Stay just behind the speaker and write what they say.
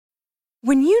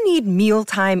When you need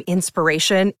mealtime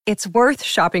inspiration, it's worth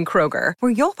shopping Kroger,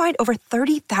 where you'll find over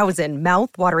 30,000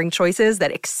 mouth-watering choices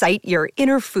that excite your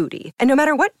inner foodie. And no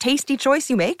matter what tasty choice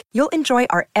you make, you'll enjoy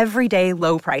our everyday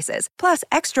low prices, plus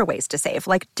extra ways to save,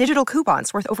 like digital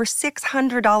coupons worth over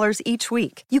 $600 each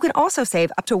week. You can also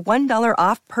save up to $1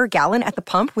 off per gallon at the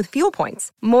pump with fuel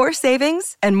points. More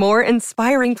savings and more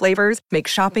inspiring flavors make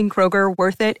shopping Kroger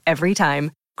worth it every time.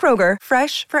 Kroger,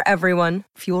 fresh for everyone.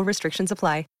 Fuel restrictions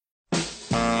apply.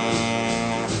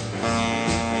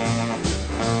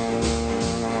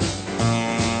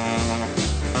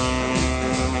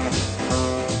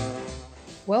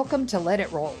 Welcome to Let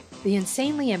It Roll, the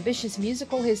insanely ambitious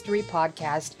musical history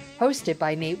podcast hosted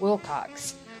by Nate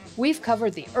Wilcox. We've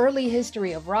covered the early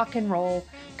history of rock and roll,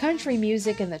 country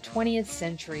music in the 20th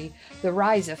century, the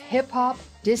rise of hip-hop,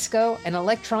 disco, and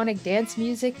electronic dance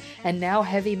music, and now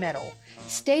heavy metal.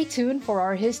 Stay tuned for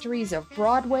our histories of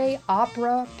Broadway,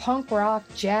 opera, punk rock,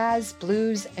 jazz,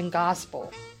 blues, and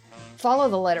gospel. Follow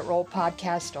the Let It Roll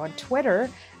podcast on Twitter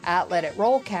at Let It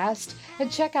Rollcast,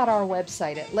 and check out our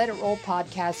website at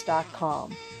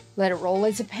letitrollpodcast.com. Let It Roll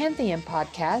is a Pantheon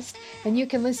podcast, and you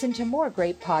can listen to more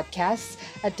great podcasts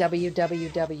at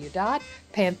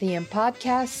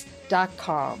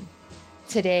www.pantheonpodcasts.com.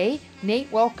 Today,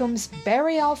 Nate welcomes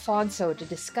Barry Alfonso to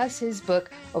discuss his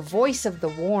book, A Voice of the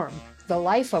Warm, The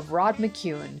Life of Rod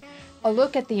McKuen, a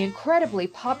look at the incredibly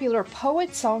popular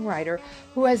poet-songwriter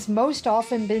who has most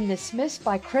often been dismissed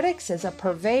by critics as a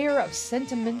purveyor of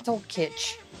sentimental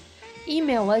kitsch.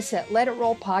 Email us at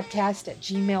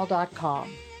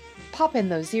letitrollpodcast@gmail.com. Pop in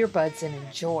those earbuds and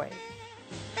enjoy.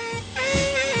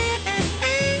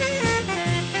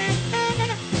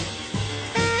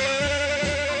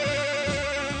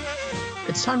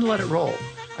 It's time to let it roll.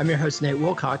 I'm your host, Nate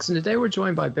Wilcox, and today we're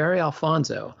joined by Barry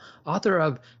Alfonso, author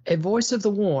of A Voice of the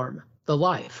Warm, The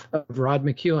Life of Rod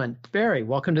McKuen. Barry,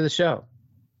 welcome to the show.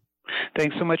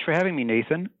 Thanks so much for having me,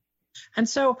 Nathan. And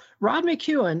so Rod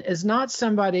McKuen is not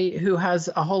somebody who has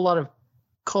a whole lot of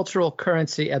cultural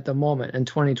currency at the moment in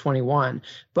 2021,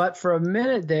 but for a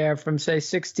minute there, from say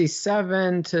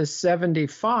 67 to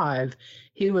 75,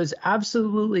 he was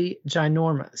absolutely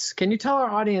ginormous. Can you tell our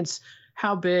audience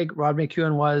how big Rod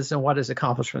McKuen was and what his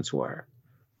accomplishments were?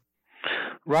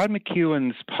 Rod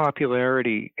McKuen's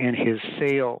popularity and his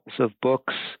sales of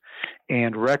books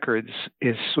and records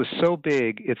was so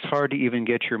big, it's hard to even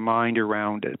get your mind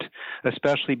around it,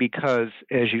 especially because,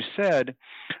 as you said,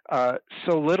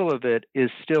 so little of it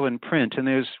is still in print, and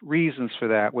there's reasons for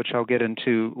that, which I'll get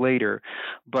into later.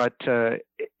 But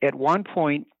at one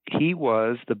point, he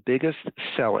was the biggest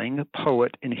selling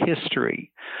poet in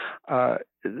history.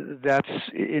 That's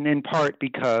in part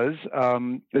because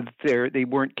they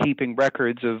weren't keeping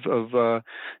records of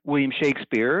William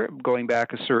Shakespeare going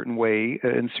back a certain way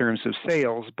in terms of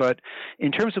sales. But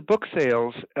in terms of book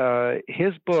sales,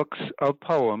 his books of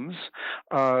poems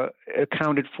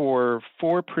accounted for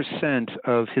 4%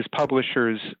 of his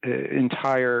publisher's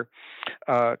entire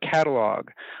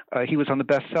catalog. He was on the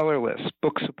bestseller list.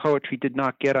 Books of poetry did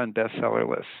not get on bestseller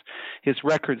lists. His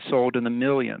records sold in the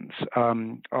millions.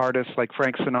 Artists like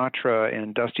Frank Sinatra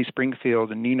and Dusty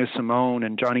Springfield and Nina Simone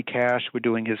and Johnny Cash were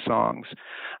doing his songs.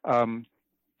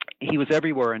 He was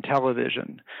everywhere on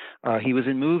television. He was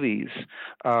in movies.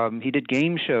 He did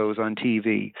game shows on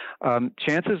TV.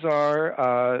 Chances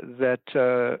are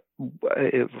that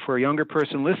for a younger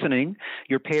person listening,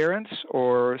 your parents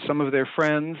or some of their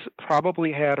friends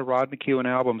probably had a Rod McKuen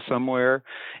album somewhere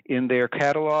in their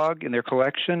catalog, in their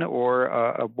collection,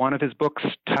 or one of his books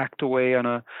tacked away on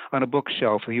a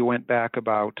bookshelf if you went back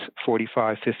about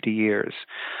 45, 50 years.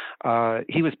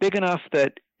 He was big enough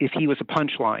that if he was a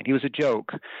punchline, he was a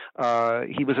joke,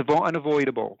 he was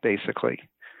unavoidable, basically.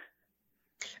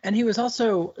 And he was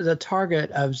also the target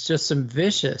of just some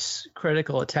vicious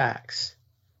critical attacks.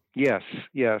 Yes,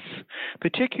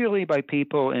 particularly by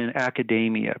people in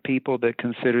academia, people that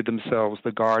consider themselves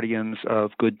the guardians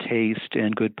of good taste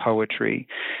and good poetry.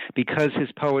 Because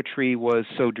his poetry was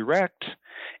so direct,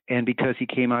 and because he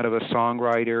came out of a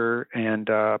songwriter and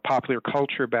popular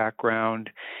culture background,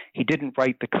 he didn't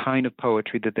write the kind of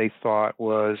poetry that they thought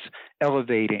was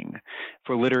elevating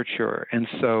for literature. And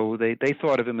so they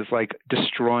thought of him as like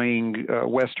destroying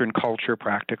Western culture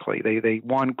practically.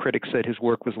 One critic said his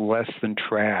work was less than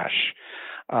trash.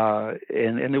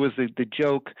 And there was the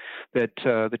joke that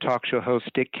the talk show host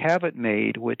Dick Cavett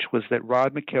made, which was that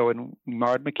Rod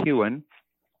McKuen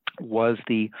was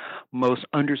the most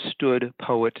understood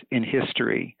poet in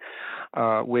history,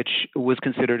 which was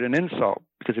considered an insult,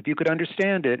 because if you could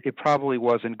understand it, it probably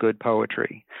wasn't good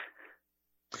poetry.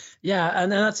 Yeah,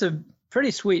 and that's a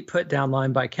pretty sweet put-down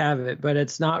line by Cavett, but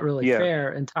it's not really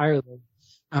fair entirely.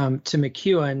 to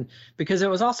McEwen, because it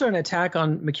was also an attack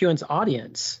on McEwen's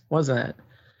audience, wasn't it?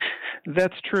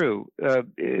 That's true.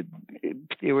 It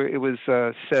was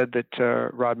said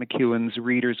that Rod McEwen's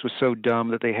readers were so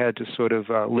dumb that they had to sort of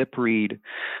lip read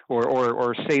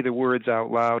or say the words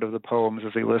out loud of the poems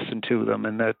as they listened to them,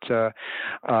 and that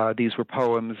these were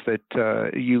poems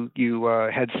that you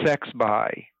had sex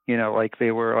by. Like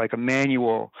they were like a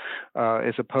manual,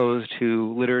 as opposed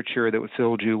to literature that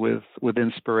filled you with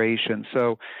inspiration.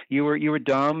 So you were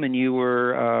dumb, and you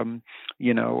were,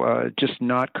 just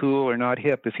not cool or not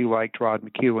hip if you liked Rod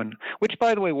McEwen, which,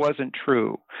 by the way, wasn't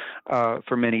true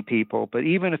for many people. But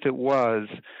even if it was,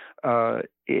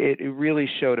 it really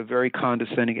showed a very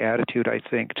condescending attitude, I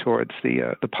think, towards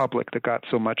the public that got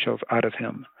so much out of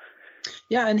him.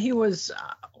 Yeah, and he was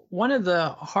one of the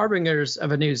harbingers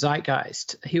of a new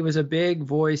zeitgeist. He was a big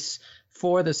voice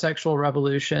for the sexual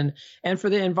revolution and for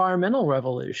the environmental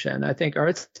revolution. I think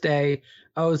Earth Day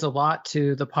owes a lot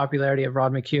to the popularity of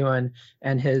Rod McEwen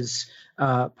and his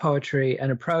poetry and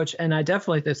approach. And I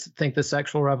definitely think the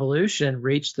sexual revolution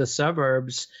reached the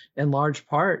suburbs in large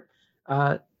part.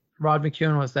 Rod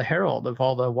McEwen was the herald of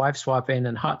all the wife swapping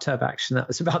and hot tub action that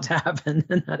was about to happen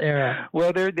in that era.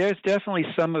 Well, there's definitely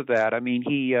some of that. I mean,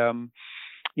 he,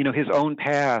 his own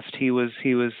past, he was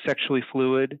sexually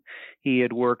fluid. He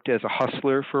had worked as a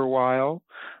hustler for a while.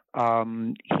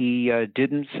 He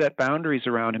didn't set boundaries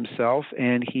around himself,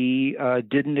 and he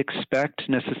didn't expect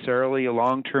necessarily a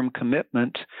long-term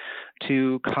commitment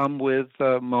to come with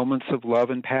moments of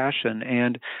love and passion.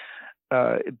 And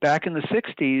back in the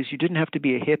 60s, you didn't have to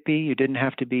be a hippie. You didn't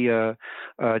have to be a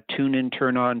tune in,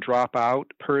 turn on, drop out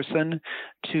person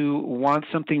to want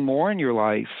something more in your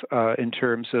life in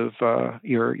terms of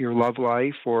your love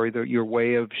life or your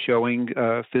way of showing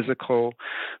physical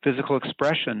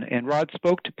expression. And Rod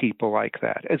spoke to people like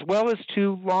that, as well as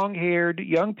to long-haired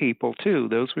young people, too.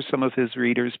 Those were some of his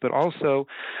readers, but also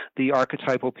the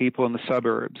archetypal people in the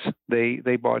suburbs.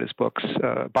 They bought his books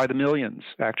by the millions,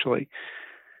 actually.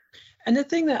 And the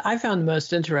thing that I found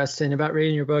most interesting about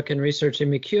reading your book and researching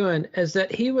McEwen is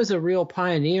that he was a real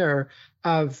pioneer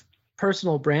of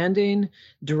personal branding,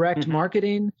 direct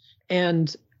marketing,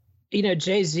 and,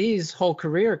 Jay-Z's whole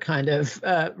career kind of,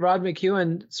 Rod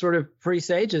McEwen sort of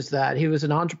presages that. He was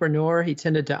an entrepreneur. He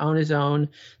tended to own his own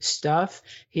stuff.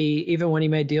 Even when he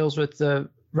made deals with the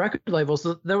record labels,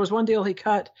 there was one deal he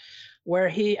cut where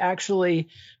he actually,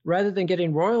 rather than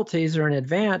getting royalties or an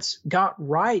advance, got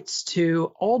rights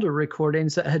to older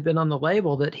recordings that had been on the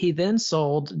label that he then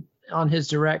sold on his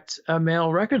direct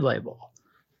mail record label.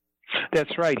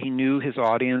 That's right. He knew his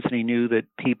audience, and he knew that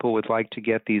people would like to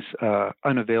get these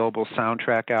unavailable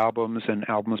soundtrack albums and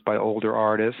albums by older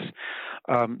artists.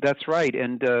 That's right.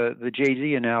 And the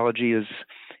Jay-Z analogy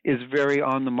is very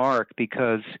on the mark,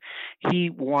 because he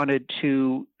wanted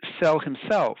to sell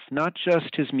himself, not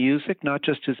just his music, not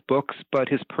just his books, but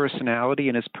his personality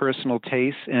and his personal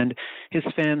tastes. And his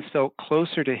fans felt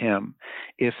closer to him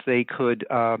if they could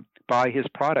buy his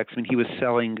products. I mean, he was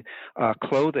selling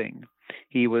clothing.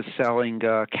 He was selling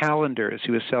calendars.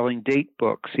 He was selling date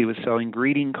books. He was selling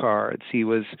greeting cards. He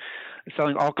was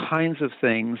selling all kinds of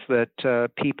things that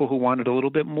people who wanted a little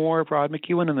bit more of Rod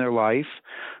McEwen in their life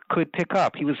could pick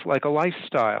up. He was like a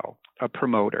lifestyle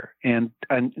promoter. And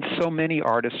so many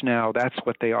artists now, that's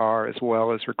what they are, as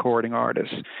well as recording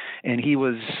artists. And he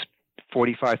was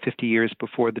 45, 50 years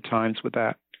before the times with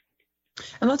that.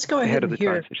 And let's go ahead and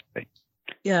hear.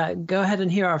 Yeah, go ahead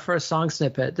and hear our first song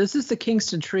snippet. This is the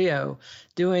Kingston Trio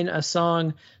doing a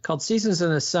song called Seasons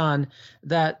in the Sun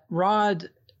that Rod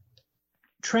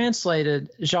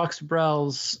translated Jacques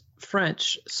Brel's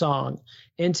French song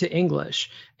into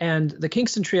English. And the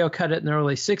Kingston Trio cut it in the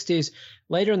early 60s.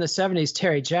 Later in the 70s,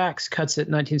 Terry Jacks cuts it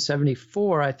in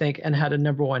 1974, I think, and had a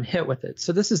 #1 hit with it.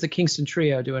 So this is the Kingston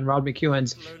Trio doing Rod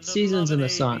McEwen's Seasons in the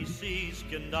Sun.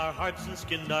 Skinned our hearts and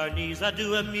skinned our knees. I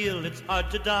do a meal, it's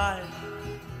hard to die.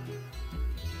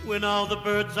 When all the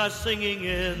birds are singing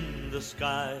in the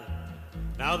sky,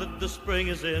 now that the spring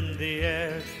is in the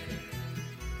air,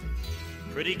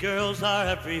 pretty girls are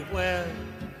everywhere.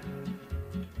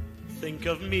 Think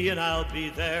of me and I'll be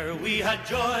there. We had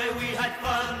joy, we had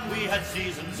fun, we had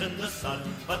seasons in the sun,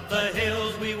 but the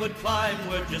hills we would climb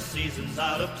were just seasons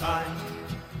out of time.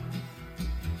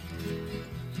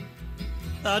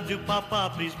 Do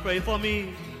Papa please pray for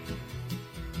me?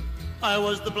 I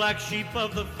was the black sheep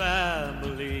of the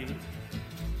family.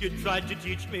 You tried to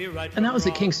teach me right. And that was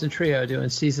the Kingston Trio doing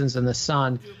Seasons in the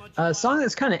Sun, a song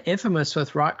that's kind of infamous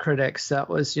with rock critics. That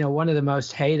was, one of the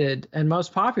most hated and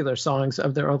most popular songs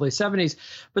of the early 70s.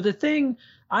 But the thing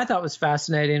I thought was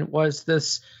fascinating was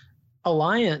this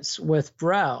alliance with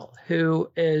Brel,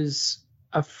 who is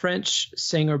a French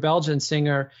singer, Belgian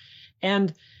singer.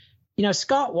 And,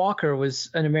 Scott Walker was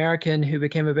an American who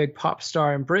became a big pop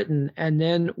star in Britain and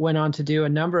then went on to do a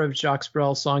number of Jacques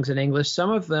Brel songs in English, some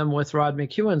of them with Rod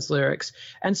McKuen's lyrics.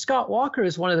 And Scott Walker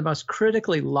is one of the most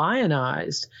critically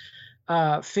lionized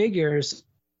figures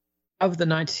of the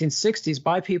 1960s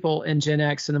by people in Gen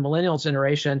X and the millennial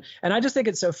generation. And I just think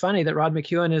it's so funny that Rod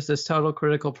McKuen is this total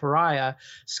critical pariah.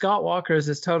 Scott Walker is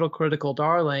this total critical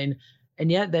darling.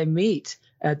 And yet they meet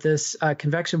at this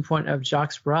convection point of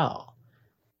Jacques Brel.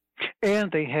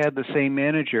 And they had the same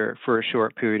manager for a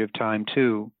short period of time,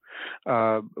 too,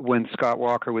 when Scott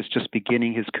Walker was just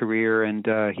beginning his career and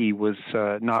he was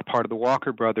not part of the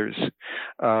Walker Brothers.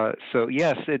 So,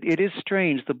 yes, it is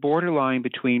strange. The borderline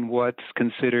between what's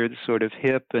considered sort of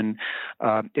hip and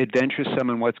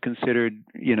adventuresome and what's considered,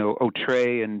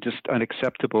 outre and just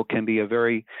unacceptable can be a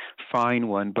very fine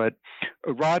one. But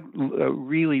Rod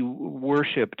really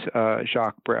worshipped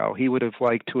Jacques Brel. He would have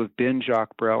liked to have been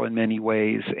Jacques Brel in many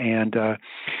ways, and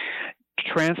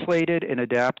translated and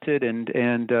adapted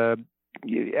and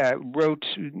wrote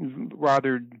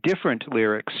rather different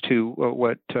lyrics to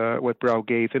what Brel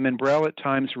gave him, and Brel at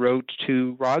times wrote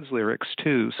to Rod's lyrics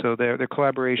too. So their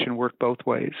collaboration worked both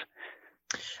ways.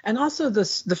 And also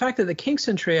the fact that the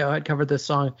Kingston Trio had covered this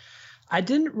song, I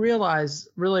didn't realize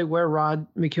really where Rod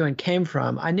McKuen came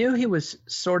from. I knew he was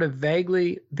sort of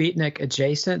vaguely beatnik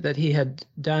adjacent, that he had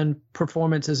done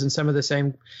performances in some of the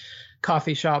same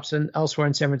coffee shops and elsewhere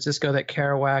in San Francisco that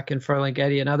Kerouac and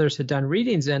Ferlinghetti and others had done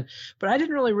readings in. But I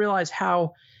didn't really realize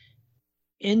how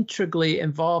integrally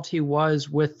involved he was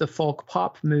with the folk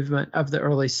pop movement of the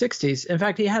early 60s. In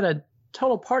fact, he had a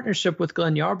total partnership with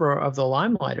Glenn Yarbrough of the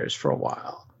Limelighters for a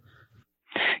while.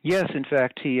 Yes, in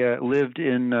fact, he lived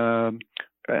in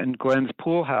Glenn's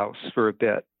pool house for a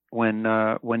bit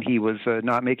when he was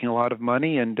not making a lot of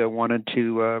money and wanted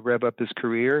to rev up his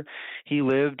career. He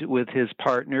lived with his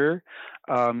partner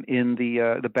in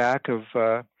the back of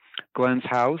Glenn's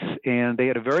house, and they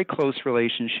had a very close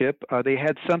relationship. They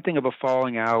had something of a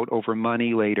falling out over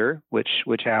money later,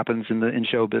 which happens in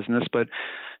show business, but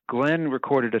Glenn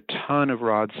recorded a ton of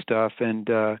Rod's stuff, and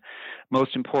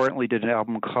most importantly did an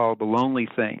album called The Lonely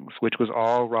Things, which was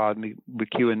all Rod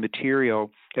McKuen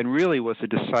material and really was a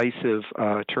decisive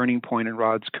turning point in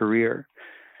Rod's career.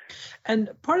 And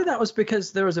part of that was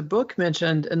because there was a book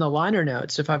mentioned in the liner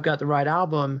notes, If I've Got the Right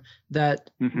Album, that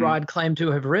Rod claimed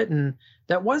to have written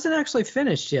that wasn't actually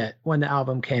finished yet when the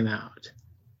album came out.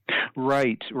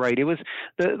 Right. It was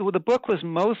the book was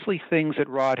mostly things that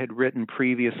Rod had written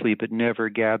previously but never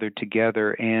gathered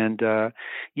together. And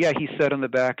he said on the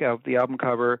back of the album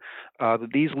cover that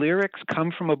these lyrics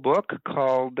come from a book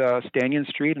called Stanyan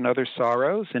Street and Other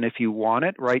Sorrows. And if you want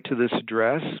it, write to this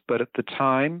address. But at the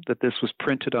time that this was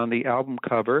printed on the album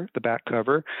cover, the back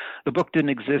cover, the book didn't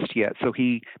exist yet. So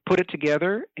he put it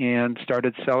together and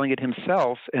started selling it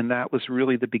himself. And that was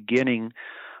really the beginning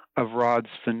of Rod's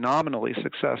phenomenally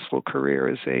successful career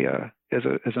as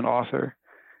an author.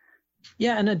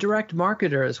 Yeah, and a direct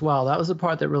marketer as well. That was the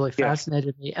part that really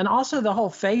fascinated me. And also the whole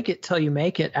fake it till you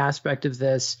make it aspect of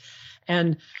this.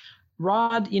 And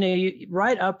Rod, you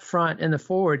right up front in the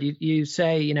forward, you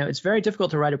say, it's very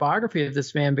difficult to write a biography of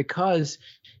this man because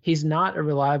he's not a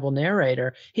reliable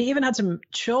narrator. He even had some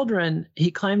children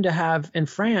he claimed to have in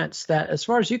France that, as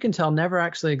far as you can tell, never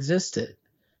actually existed.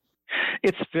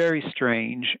 It's very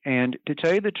strange. And to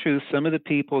tell you the truth, some of the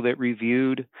people that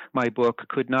reviewed my book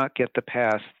could not get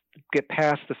past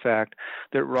the fact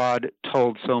that Rod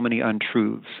told so many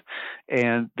untruths.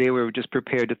 And they were just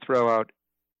prepared to throw out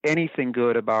anything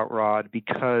good about Rod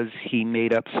because he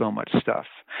made up so much stuff.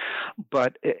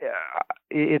 But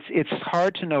it's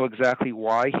hard to know exactly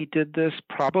why he did this.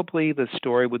 Probably the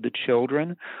story with the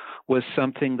children was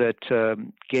something that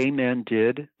gay men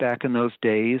did back in those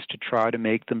days to try to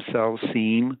make themselves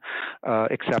seem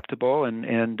acceptable,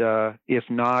 and if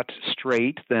not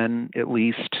straight, then at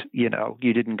least, you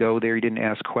didn't go there, you didn't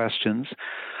ask questions.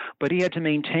 But he had to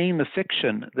maintain the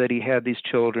fiction that he had these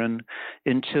children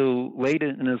until late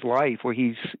in his life, where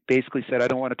he's basically said, I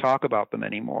don't want to talk about them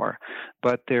anymore.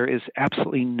 But there is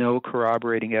absolutely no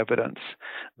corroborating evidence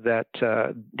that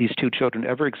these two children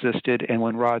ever existed. And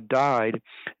when Rod died,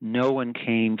 no one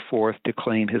came forth to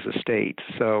claim his estate.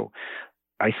 So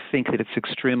I think that it's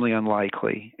extremely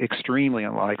unlikely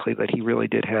that he really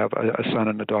did have a son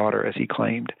and a daughter, as he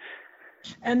claimed.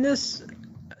 And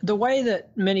the way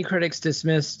that many critics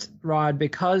dismissed Rod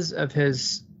because of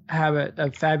his habit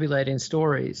of fabulating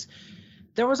stories,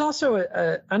 there was also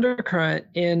an undercurrent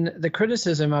in the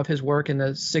criticism of his work in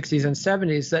the 60s and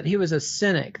 70s that he was a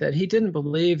cynic, that he didn't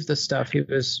believe the stuff he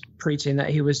was preaching, that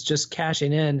he was just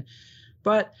cashing in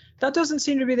But that doesn't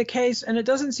seem to be the case, and it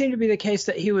doesn't seem to be the case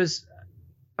that he was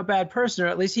a bad person, or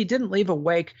at least he didn't leave a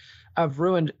wake of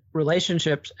ruined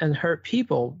relationships and hurt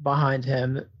people behind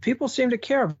him. People seem to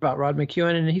care about Rod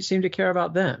McKuen, and he seemed to care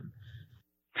about them.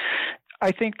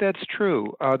 I think that's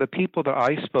true. The people that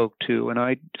I spoke to, and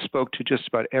I spoke to just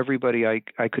about everybody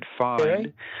I could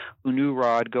find who knew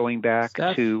Rod going back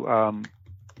to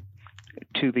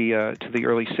the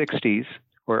early 60s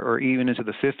or even into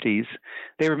the 50s,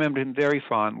 they remembered him very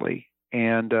fondly,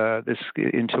 and this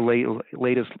into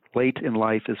late in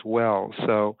life as well.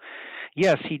 So,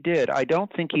 yes, he did. I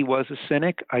don't think he was a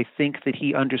cynic. I think that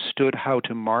he understood how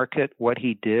to market what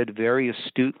he did very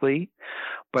astutely,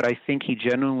 but I think he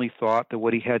genuinely thought that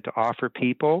what he had to offer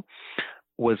people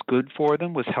was good for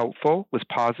them, was helpful, was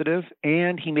positive,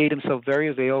 and he made himself very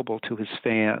available to his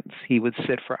fans. He would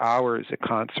sit for hours at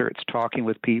concerts talking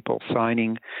with people,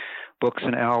 signing books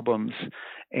and albums,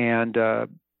 and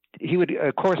he would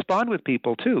correspond with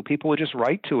people too. People would just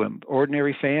write to him,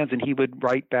 ordinary fans, and he would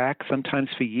write back sometimes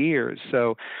for years.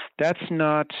 So that's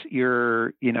not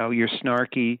your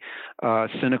snarky,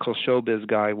 cynical showbiz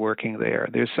guy working there.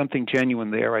 There's something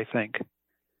genuine there, I think.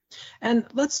 And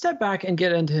let's step back and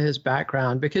get into his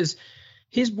background, because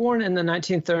he's born in the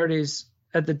 1930s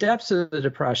at the depths of the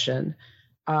Depression,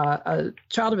 a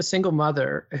child of a single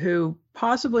mother who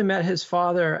possibly met his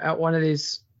father at one of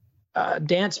these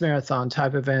dance marathon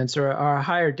type events or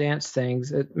higher dance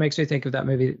things. It makes me think of that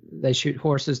movie, They Shoot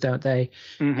Horses, Don't They?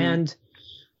 Mm-hmm. And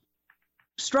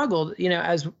struggled,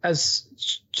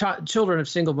 as children of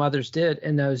single mothers did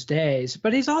in those days.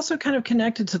 But he's also kind of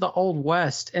connected to the Old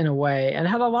West in a way, and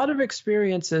had a lot of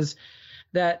experiences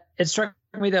that it struck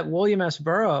me that William S.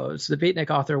 Burroughs, the beatnik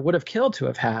author, would have killed to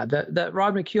have had. That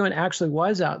Rod McKuen actually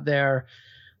was out there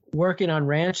working on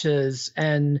ranches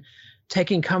and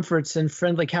taking comforts in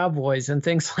friendly cowboys and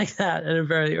things like that at a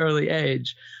very early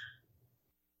age.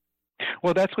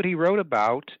 Well, that's what he wrote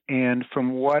about, and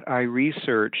from what I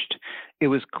researched, it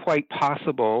was quite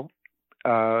possible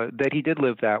that he did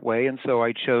live that way, and so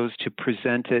I chose to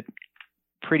present it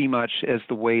pretty much as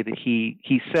the way that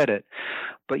he said it.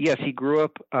 But yes, he grew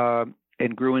up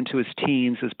and grew into his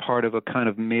teens as part of a kind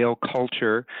of male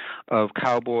culture of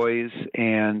cowboys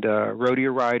and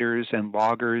rodeo riders and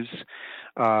loggers,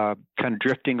 kind of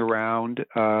drifting around.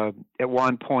 At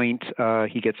one point,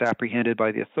 he gets apprehended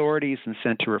by the authorities and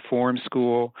sent to reform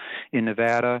school in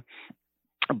Nevada.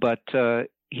 But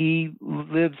he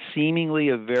lived seemingly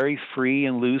a very free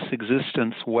and loose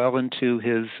existence well into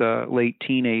his late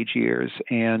teenage years,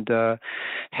 and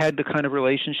had the kind of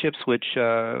relationships which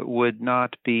would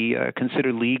not be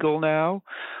considered legal now,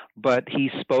 but he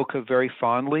spoke of very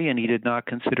fondly, and he did not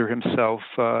consider himself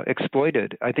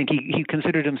exploited. I think he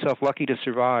considered himself lucky to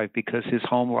survive because his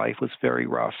home life was very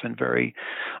rough and very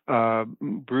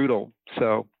brutal.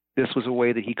 So this was a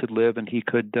way that he could live and he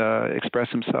could express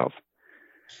himself.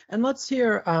 And let's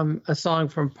hear a song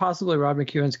from possibly Rod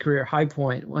McKuen's career high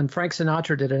point, when Frank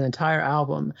Sinatra did an entire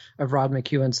album of Rod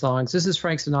McKuen songs. This is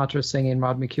Frank Sinatra singing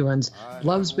Rod McKuen's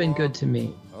Love's Been Good to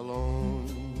Me. Alone,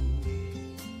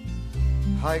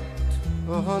 hiked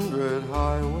 100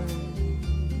 highways,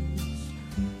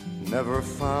 never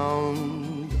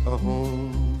found a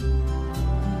home.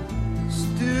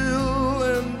 Still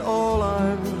and all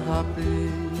I'm happy.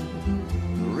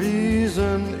 The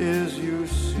reason is you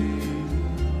see,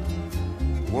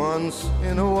 once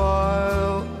in a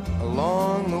while,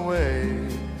 along the way,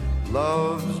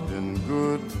 love's been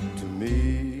good to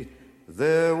me.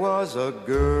 There was a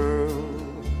girl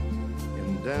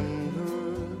in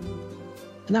Denver.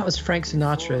 And that was Frank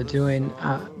Sinatra doing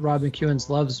Rod McKuen's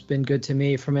Love's Been Good to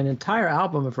Me from an entire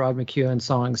album of Rod McKuen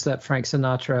songs that Frank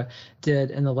Sinatra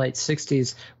did in the late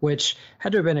 60s, which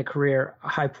had to have been a career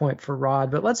high point for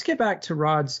Rod. But let's get back to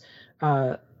Rod's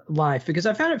life, because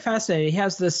I found it fascinating. He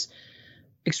has this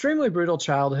extremely brutal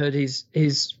childhood.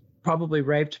 He's probably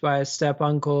raped by a step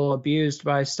uncle, abused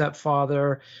by a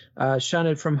stepfather,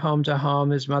 shunted from home to home.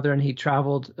 His mother and he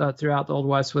traveled throughout the Old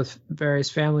West with various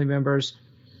family members.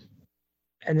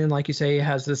 And then, like you say, he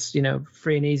has this,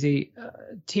 free and easy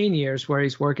teen years where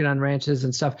he's working on ranches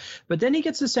and stuff. But then he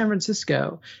gets to San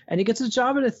Francisco and he gets a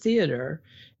job at a theater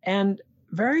and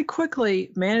very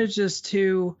quickly manages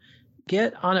to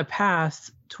get on a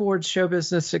path towards show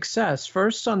business success,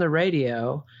 first on the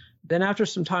radio, then after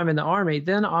some time in the Army,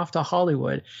 then off to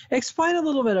Hollywood. Explain a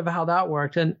little bit of how that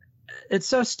worked. And it's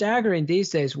so staggering these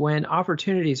days when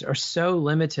opportunities are so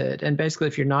limited. And basically,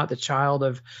 if you're not the child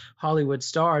of Hollywood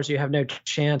stars, you have no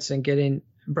chance in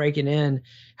breaking in.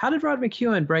 How did Rod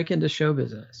McKuen break into show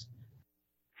business?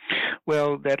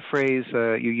 Well, that phrase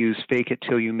you use, fake it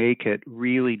till you make it,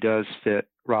 really does fit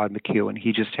Rod McKuen.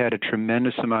 He just had a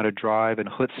tremendous amount of drive and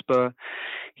chutzpah.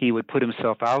 He would put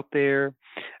himself out there.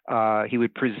 He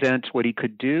would present what he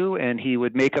could do, and he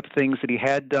would make up things that he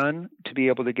had done to be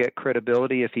able to get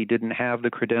credibility if he didn't have the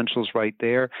credentials right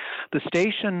there.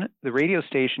 The radio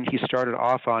station he started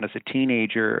off on as a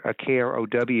teenager, a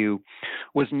KROW,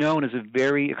 was known as a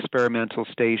very experimental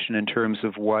station in terms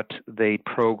of what they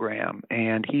program.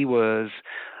 And he was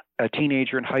a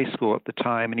teenager in high school at the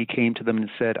time, and he came to them and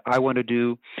said, I want to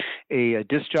do a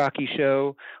disc jockey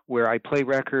show where I play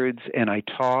records and I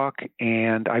talk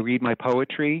and I read my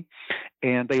poetry.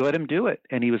 And they let him do it.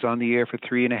 And he was on the air for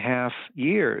 3.5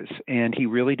 years. And he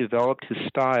really developed his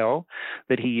style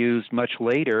that he used much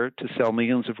later to sell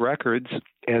millions of records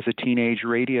as a teenage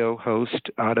radio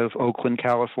host out of Oakland,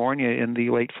 California in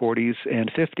the late 40s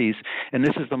and 50s. And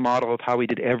this is the model of how he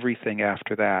did everything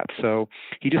after that. So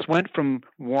he just went from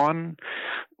one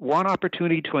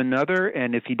opportunity to another.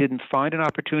 And if he didn't find an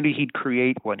opportunity, he'd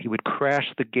create one. He would crash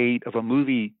the gate of a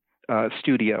movie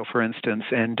studio, for instance,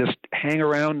 and just hang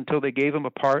around until they gave him a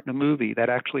part in a movie. That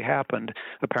actually happened,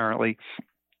 apparently.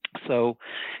 So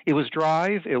it was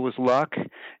drive, it was luck,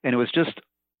 and it was just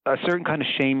a certain kind of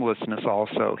shamelessness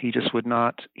also. He just would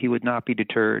not be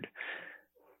deterred.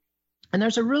 And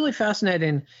there's a really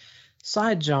fascinating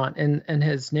side jaunt in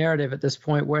his narrative at this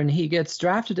point when he gets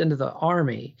drafted into the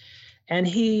Army, and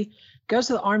he goes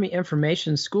to the Army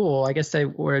Information School. I guess they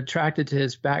were attracted to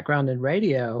his background in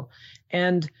radio.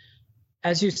 And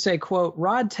as you say, quote,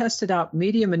 Rod tested out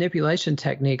media manipulation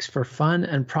techniques for fun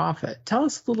and profit. Tell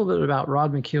us a little bit about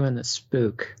Rod McKuen, the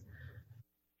spook.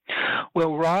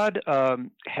 Well, Rod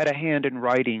had a hand in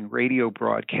writing radio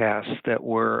broadcasts that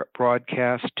were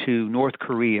broadcast to North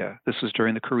Korea. This was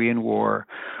during the Korean War,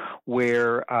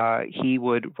 where he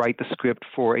would write the script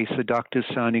for a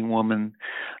seductive-sounding woman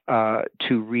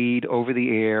to read over the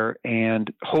air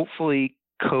and hopefully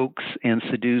coax and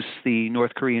seduce the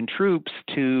North Korean troops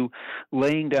to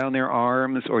laying down their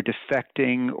arms or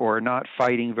defecting or not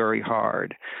fighting very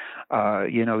hard.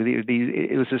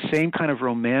 It was the same kind of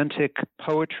romantic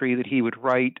poetry that he would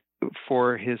write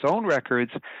for his own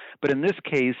records, but in this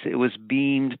case, it was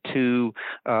beamed to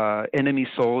enemy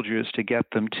soldiers to get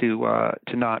them to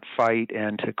not fight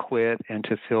and to quit and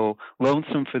to feel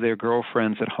lonesome for their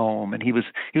girlfriends at home. And he was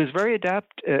very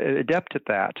adept at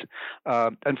that.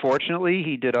 Unfortunately,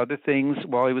 he did other things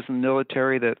while he was in the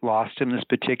military that lost him this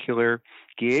particular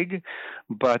gig,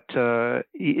 but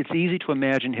it's easy to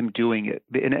imagine him doing it.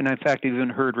 And in fact, I've even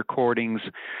heard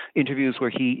interviews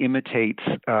where he imitates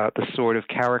the sort of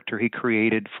character he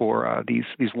created for these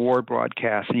war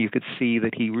broadcasts, and you could see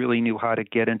that he really knew how to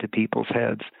get into people's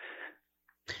heads.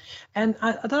 And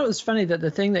I thought it was funny that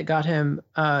the thing that got him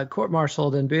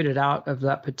court-martialed and booted out of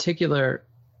that particular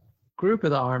group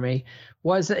of the Army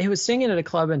was that he was singing at a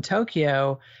club in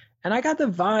Tokyo, and I got the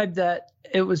vibe that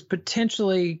it was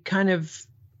potentially kind of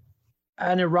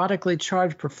an erotically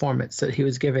charged performance that he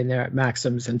was giving there at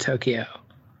Maxim's in Tokyo.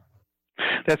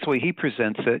 That's the way he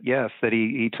presents it, yes, that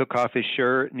he took off his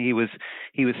shirt and he was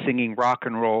singing rock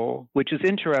and roll, which is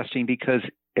interesting because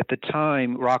at the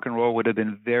time, rock and roll would have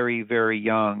been very, very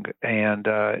young, and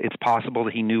it's possible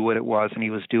that he knew what it was and he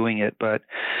was doing it. But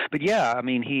yeah, I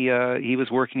mean, he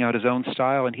was working out his own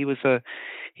style, and he was a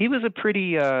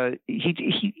pretty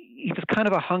he was kind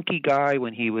of a hunky guy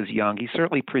when he was young. He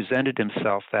certainly presented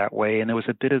himself that way, and there was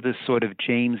a bit of this sort of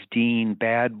James Dean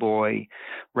bad boy,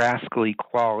 rascally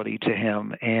quality to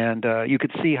him. And you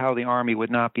could see how the Army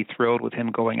would not be thrilled with him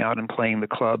going out and playing the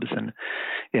clubs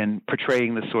and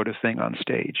portraying this sort of thing on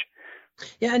stage.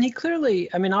 Yeah, and he clearly,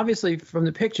 I mean, obviously from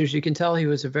the pictures, you can tell he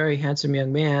was a very handsome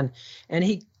young man, and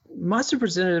he must have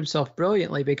presented himself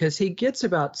brilliantly because he gets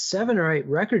about 7 or 8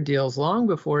 record deals long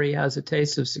before he has a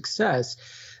taste of success.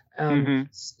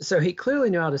 So he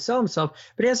clearly knew how to sell himself,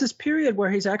 but he has this period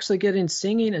where he's actually getting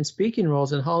singing and speaking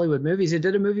roles in Hollywood movies. He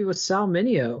did a movie with Sal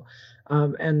Mineo,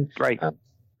 and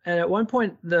at one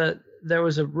point there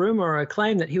was a rumor or a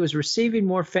claim that he was receiving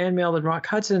more fan mail than Rock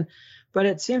Hudson, but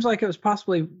it seems like it was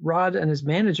possibly Rod and his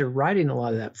manager writing a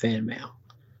lot of that fan mail.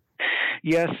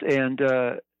 Yes, and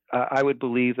I would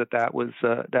believe that was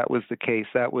the case.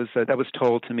 That was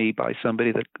told to me by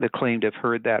somebody that claimed to have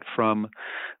heard that from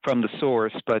the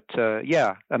source. But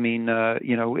yeah, I mean,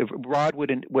 if Rod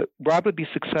would be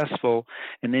successful,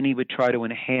 and then he would try to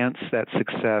enhance that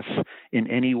success in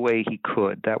any way he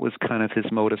could. That was kind of his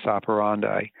modus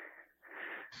operandi.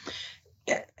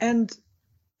 And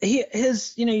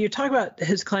you talk about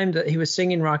his claim that he was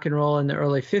singing rock and roll in the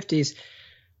early 50s.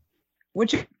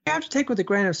 Which you have to take with a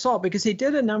grain of salt because he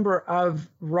did a number of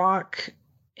rock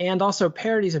and also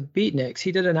parodies of beatniks.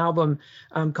 He did an album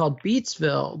called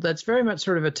Beatsville that's very much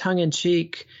sort of a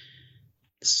tongue-in-cheek,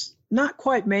 not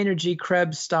quite Maynard G.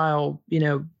 Krebs style,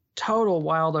 total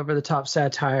wild over-the-top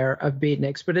satire of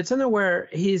beatniks, but it's in a where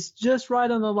he's just right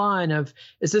on the line of,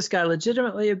 is this guy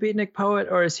legitimately a beatnik poet,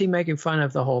 or is he making fun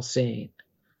of the whole scene?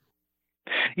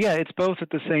 Yeah, it's both at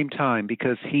the same time,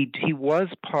 because he was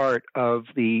part of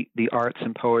the arts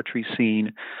and poetry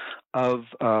scene of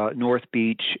North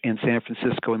Beach and San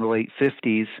Francisco in the late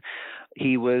 50s.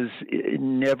 He was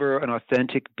never an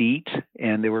authentic beat,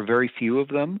 and there were very few of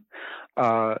them.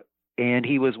 And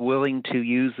he was willing to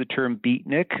use the term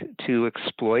beatnik to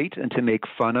exploit and to make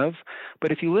fun of.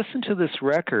 But if you listen to this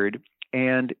record,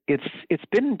 and it's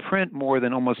been in print more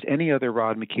than almost any other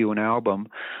Rod McKuen album,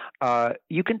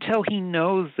 you can tell he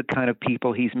knows the kind of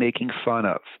people he's making fun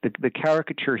of. The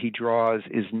caricature he draws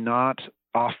is not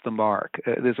off the mark.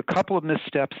 There's a couple of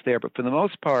missteps there, but for the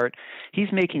most part,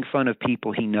 he's making fun of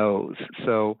people he knows.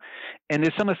 So, and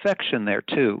there's some affection there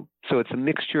too. So it's a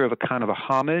mixture of a kind of a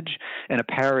homage and a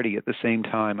parody at the same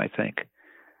time, I think.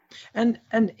 And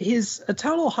he's a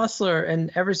total hustler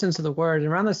in every sense of the word. And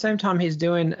around the same time, he's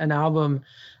doing an album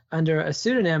under a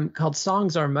pseudonym called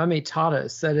Songs Our Mummy Taught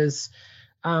Us. That is,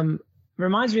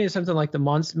 reminds me of something like the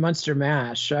Munster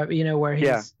Mash, where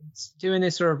he's doing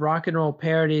these sort of rock and roll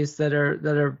parodies that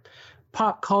are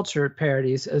pop culture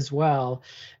parodies as well.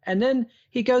 And then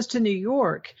he goes to New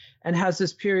York and has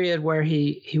this period where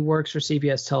he works for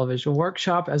CBS Television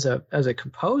Workshop as a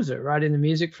composer, writing the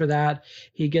music for that.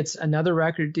 He gets another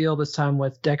record deal, this time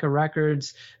with Decca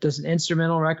Records, does an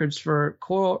instrumental records for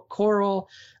Coral.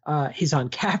 He's on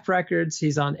Cap Records.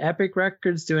 He's on Epic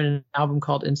Records doing an album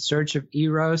called In Search of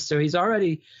Eros. So he's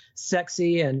already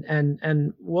sexy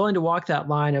and willing to walk that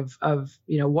line of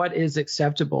what is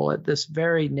acceptable at this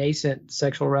very nascent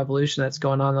sexual revolution that's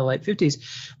going on in the late 50s.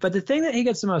 But the thing that he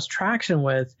gets the most traction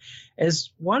with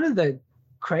is one of the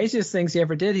craziest things he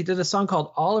ever did. He did a song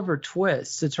called Oliver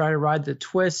Twist to try to ride the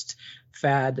twist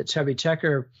fad that Chubby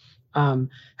Checker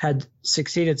had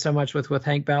succeeded so much with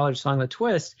Hank Ballard's song The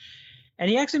Twist. And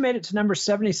he actually made it to number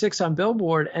 76 on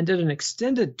Billboard and did an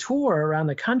extended tour around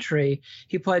the country.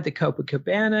 He played the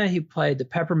Copacabana, he played the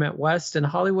Peppermint West in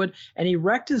Hollywood, and he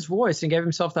wrecked his voice and gave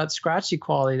himself that scratchy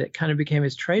quality that kind of became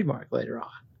his trademark later on.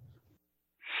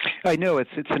 I know,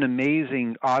 it's an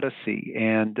amazing odyssey,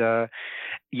 and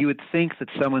you would think that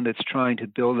someone that's trying to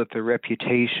build up their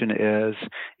reputation as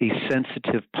a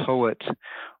sensitive poet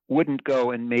wouldn't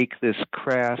go and make this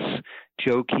crass,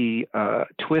 jokey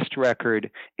twist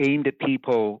record aimed at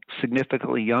people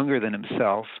significantly younger than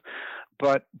himself.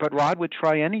 But Rod would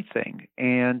try anything,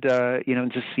 and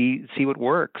to see what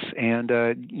works. And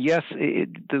yes,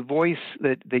 the voice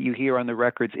that you hear on the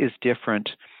records is different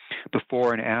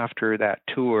before and after that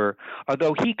tour,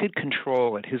 although he could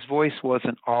control it. His voice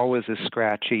wasn't always as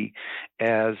scratchy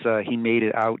as he made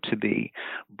it out to be.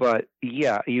 But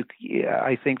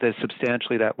I think that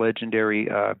substantially that legendary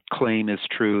claim is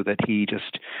true, that he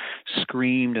just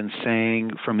screamed and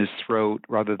sang from his throat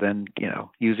rather than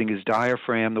using his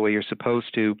diaphragm the way you're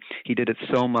supposed to. He did it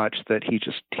so much that he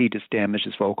just damaged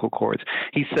his vocal cords.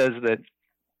 He says that.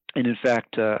 And in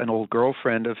fact, an old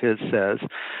girlfriend of his says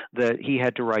that he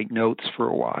had to write notes for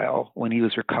a while when he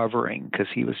was recovering because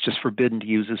he was just forbidden to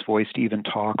use his voice to even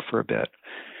talk for a bit.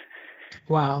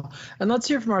 Wow. And let's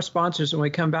hear from our sponsors. When we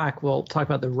come back, we'll talk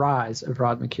about the rise of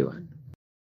Rod McKuen.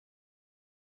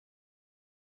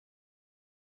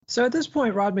 So at this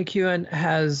point, Rod McKuen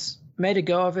has made a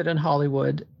go of it in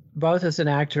Hollywood, both as an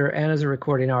actor and as a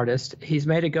recording artist. He's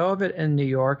made a go of it in New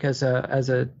York as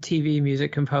a TV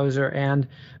music composer and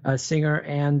a singer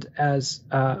and as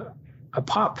a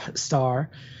pop star.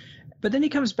 But then he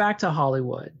comes back to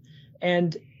Hollywood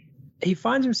and he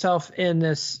finds himself in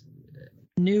this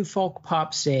new folk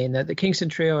pop scene that the Kingston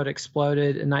Trio had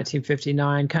exploded in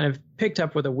 1959, kind of picked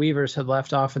up where the Weavers had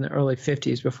left off in the early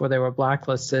 50s before they were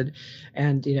blacklisted.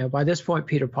 And, by this point,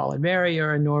 Peter, Paul, and Mary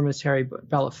are enormous. Harry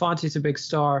Belafonte's a big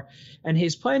star. And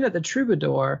he's playing at the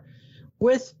Troubadour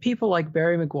with people like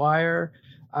Barry McGuire.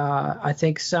 I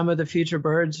think some of the Future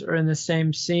Birds are in the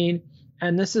same scene.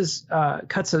 And this is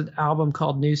cuts an album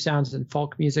called New Sounds in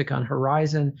Folk Music on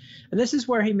Horizon. And this is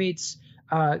where he meets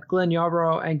Glenn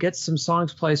Yarborough and gets some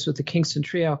songs placed with the Kingston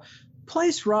Trio.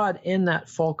 Place Rod in that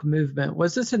folk movement.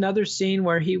 Was this another scene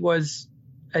where he was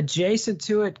adjacent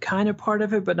to it, kind of part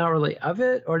of it, but not really of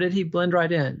it? Or did he blend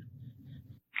right in?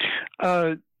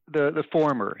 The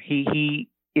former.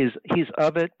 He's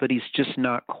of it, but he's just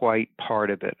not quite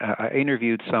part of it. I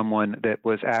interviewed someone that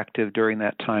was active during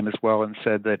that time as well and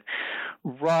said that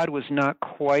Rod was not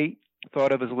quite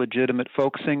thought of as a legitimate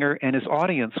folk singer, and his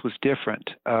audience was different.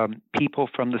 People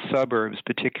from the suburbs,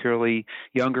 particularly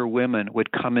younger women,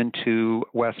 would come into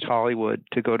West Hollywood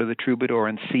to go to the Troubadour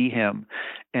and see him,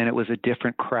 and it was a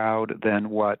different crowd than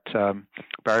what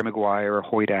Barry McGuire or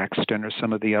Hoyt Axton or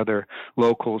some of the other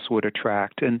locals would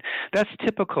attract. And that's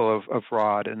typical of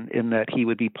Rod in that he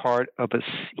would be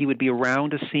he would be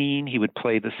around a scene, he would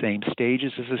play the same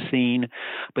stages as a scene,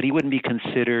 but he wouldn't be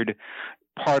considered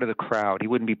part of the crowd. He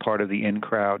wouldn't be part of the in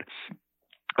crowd.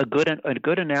 A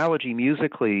good analogy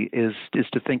musically is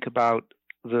to think about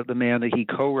the man that he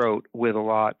co-wrote with a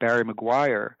lot, Barry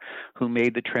McGuire, who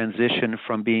made the transition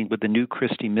from being with the New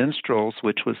Christy Minstrels,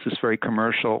 which was this very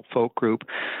commercial folk group,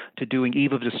 to doing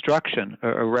Eve of Destruction,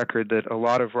 a record that a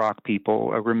lot of rock people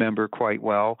remember quite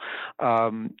well.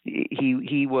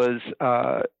 He was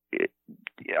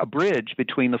a bridge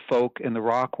between the folk and the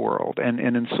rock world. And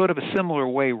in sort of a similar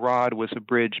way, Rod was a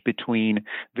bridge between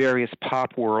various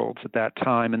pop worlds at that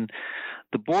time. And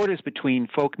the borders between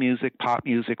folk music, pop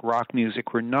music, rock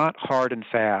music were not hard and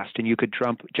fast, and you could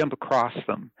jump across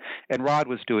them. And Rod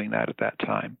was doing that at that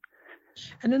time.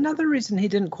 And another reason he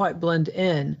didn't quite blend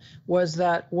in was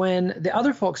that when the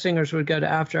other folk singers would go to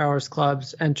after-hours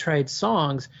clubs and trade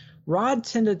songs, Rod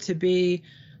tended to be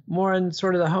more in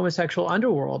sort of the homosexual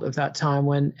underworld of that time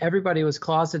when everybody was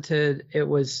closeted. It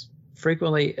was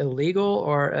frequently illegal,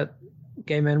 or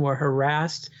gay men were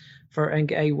harassed and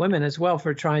gay women as well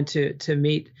for trying to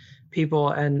meet people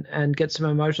and get some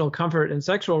emotional comfort and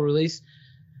sexual release.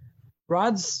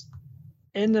 Rod's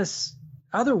in this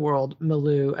other world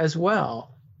milieu as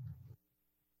well.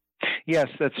 Yes,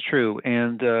 that's true.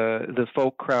 And the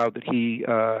folk crowd that he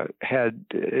had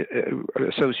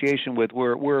association with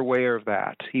were aware of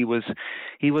that. He was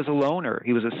a loner.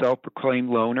 He was a self-proclaimed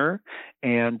loner,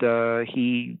 and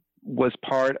he was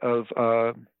part of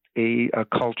a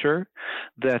culture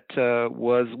that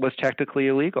was technically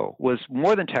illegal, was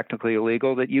more than technically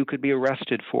illegal, that you could be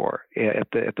arrested for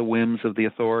at the whims of the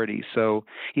authorities. So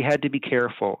he had to be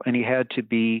careful, and he had to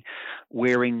be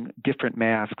wearing different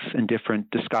masks and different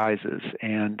disguises.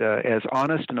 And as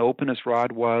honest and open as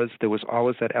Rod was, there was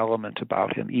always that element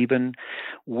about him, even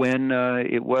when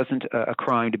it wasn't a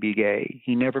crime to be gay.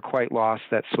 He never quite lost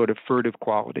that sort of furtive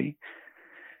quality.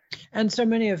 And so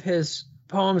many of his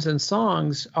poems and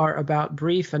songs are about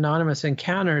brief, anonymous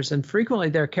encounters, and frequently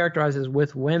they're characterized as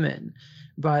with women,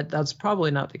 but that's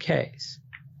probably not the case.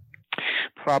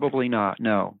 Probably not,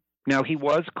 no. Now, he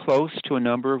was close to a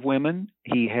number of women.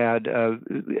 He had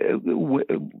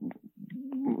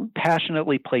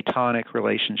passionately platonic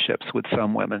relationships with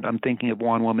some women. I'm thinking of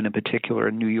one woman in particular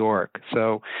in New York.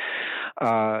 So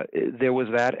there was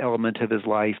that element of his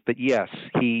life. But yes,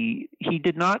 he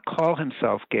did not call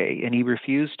himself gay, and he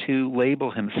refused to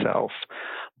label himself.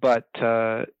 But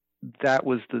that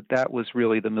was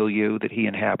really the milieu that he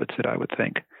inhabited, I would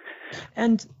think.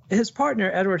 And his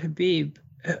partner, Edward Habib,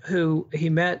 who he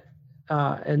met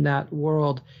in that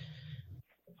world,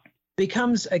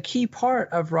 becomes a key part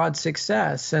of Rod's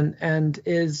success and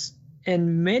is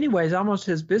in many ways almost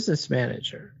his business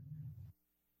manager.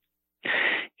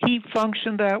 He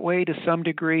functioned that way to some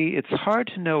degree. It's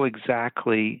hard to know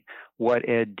exactly what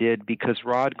Ed did, because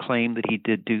Rod claimed that he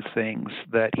did do things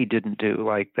that he didn't do,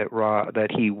 like that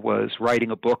he was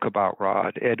writing a book about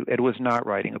Rod. Ed was not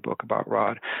writing a book about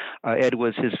Rod. Ed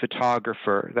was his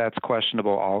photographer. That's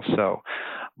questionable also.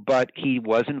 But he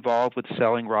was involved with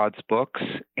selling Rod's books,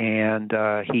 and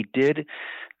he did,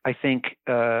 I think,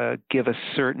 give a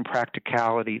certain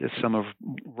practicality to some of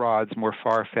Rod's more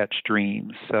far-fetched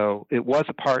dreams. So it was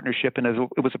a partnership, and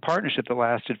it was a partnership that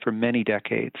lasted for many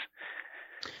decades.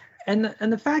 And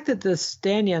the fact that the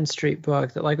Stanyan Street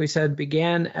book, that, like we said,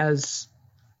 began as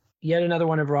yet another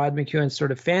one of Rod McEwen's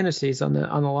sort of fantasies on the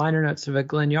liner notes of a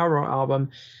Glenn Yarbrough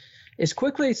album, is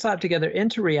quickly slapped together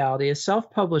into reality, a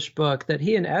self-published book that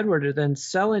he and Edward are then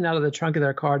selling out of the trunk of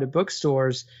their car to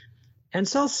bookstores, and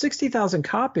sells 60,000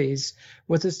 copies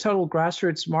with this total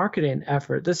grassroots marketing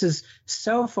effort. This is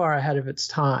so far ahead of its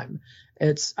time.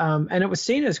 It's and it was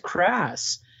seen as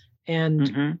crass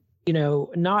and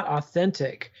not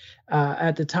authentic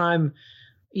at the time.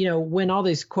 When all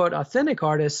these quote authentic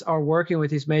artists are working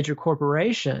with these major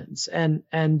corporations, and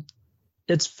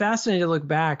it's fascinating to look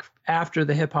back after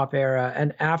the hip hop era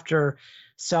and after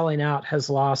selling out has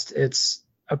lost its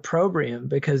opprobrium,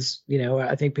 because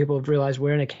I think people have realized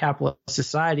we're in a capitalist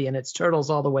society and it's turtles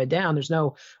all the way down. There's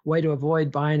no way to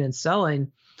avoid buying and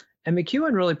selling. And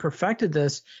McEwen really perfected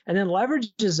this and then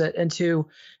leverages it into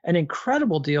an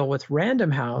incredible deal with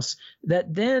Random House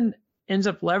that then ends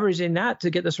up leveraging that to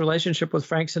get this relationship with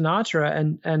Frank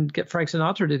Sinatra and get Frank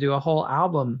Sinatra to do a whole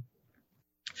album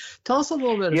Tell us a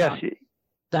little bit Yes. about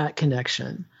that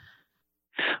connection.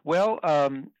 Well,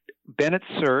 Bennett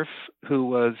Cerf, who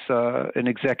was an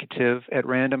executive at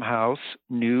Random House,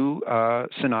 knew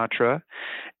Sinatra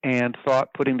and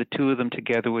thought putting the two of them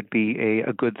together would be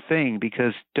a good thing,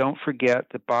 because don't forget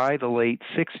that by the late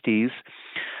 60s,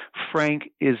 Frank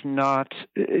is not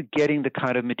getting the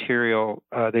kind of material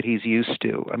that he's used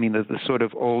to. I mean, the sort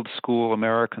of old school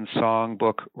American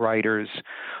songbook writers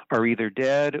are either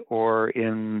dead or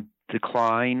in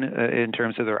decline in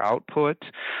terms of their output.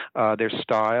 Their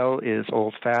style is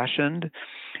old-fashioned,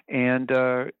 and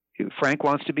Frank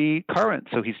wants to be current,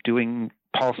 so he's doing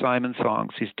Paul Simon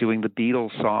songs, he's doing the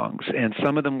Beatles songs, and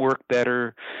some of them work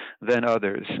better than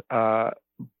others.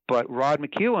 But Rod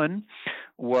McEwen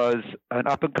was an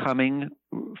up-and-coming,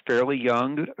 fairly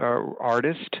young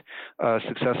artist,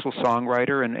 successful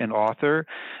songwriter and author,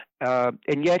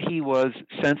 and yet he was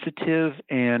sensitive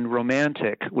and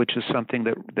romantic, which is something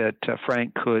that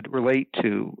Frank could relate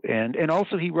to. And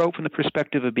also he wrote from the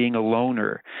perspective of being a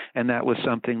loner, and that was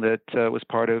something that was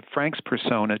part of Frank's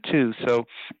persona too. So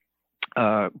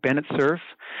Bennett Cerf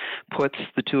puts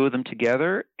the two of them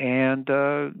together, and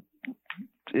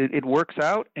it works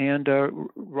out, and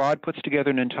Rod puts together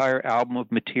an entire album of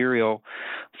material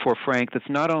for Frank that's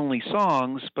not only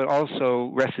songs, but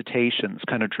also recitations,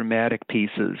 kind of dramatic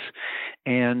pieces.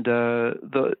 And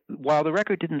while the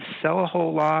record didn't sell a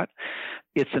whole lot,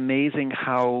 it's amazing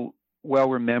how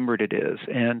well remembered it is.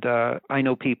 And I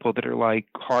know people that are like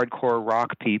hardcore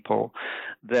rock people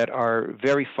that are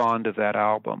very fond of that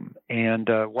album. And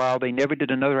while they never did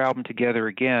another album together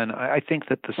again, I think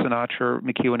that the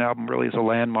Sinatra-McEwen album really is a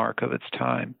landmark of its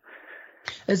time.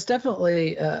 It's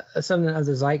definitely something of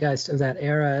the zeitgeist of that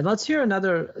era. And let's hear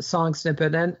another song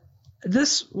snippet. And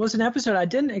this was an episode I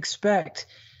didn't expect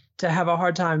to have a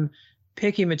hard time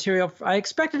picking material. I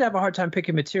expected to have a hard time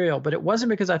picking material, but it wasn't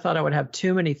because I thought I would have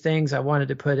too many things I wanted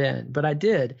to put in, but I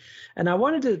did. And I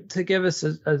wanted to give us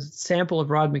a sample of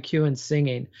Rod McEwen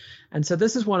singing. And so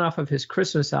this is one off of his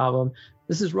Christmas album.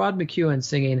 This is Rod McEwen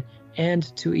singing "And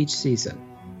to Each Season."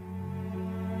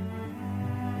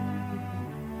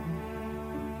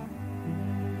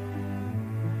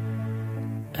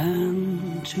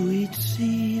 And to each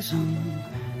season,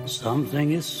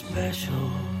 something is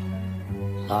special.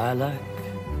 Lilac,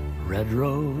 red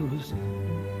rose,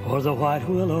 or the white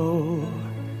willow.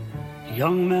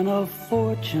 Young men of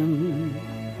fortune,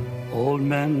 old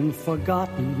men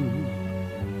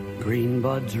forgotten. Green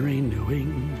buds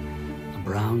renewing, the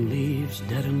brown leaves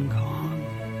dead and gone.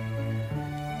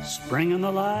 Spring in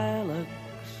the lilacs.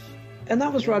 And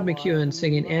that was Rod McEwen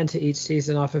singing "And to Each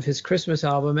Season" off of his Christmas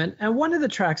album. And one of the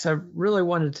tracks I really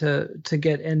wanted to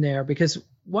get in there, because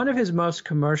one of his most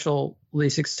commercially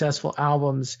successful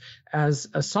albums as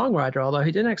a songwriter, although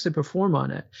he didn't actually perform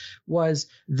on it, was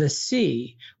 "The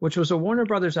Sea," which was a Warner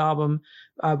Brothers album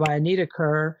by Anita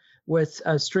Kerr with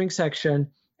a string section.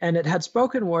 And it had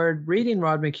spoken word reading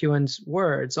Rod McEwen's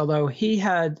words, although he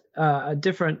had a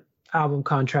different album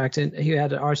contract, and he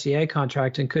had an RCA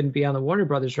contract and couldn't be on the Warner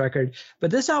Brothers record.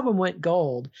 But this album went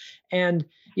gold. And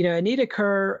you know, Anita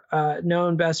Kerr,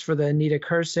 known best for the Anita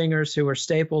Kerr Singers, who were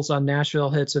staples on Nashville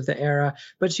hits of the era,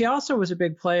 but she also was a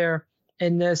big player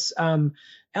in this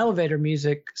elevator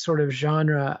music sort of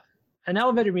genre. And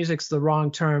elevator music's the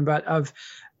wrong term, but of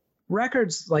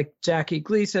records like Jackie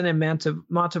Gleason and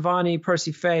Mantovani,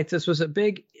 Percy Faith. This was a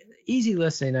big, easy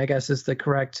listening, I guess is the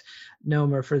correct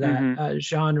nomer for that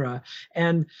genre.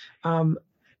 And,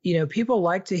 you know, people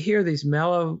like to hear these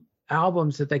mellow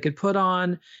albums that they could put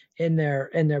on in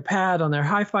their pad on their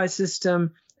hi-fi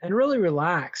system and really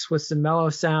relax with some mellow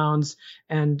sounds.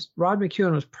 And Rod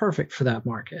McEwen was perfect for that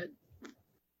market.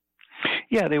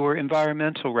 Yeah, they were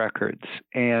environmental records,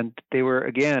 and they were,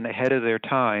 again, ahead of their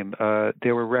time.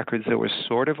 There were records that were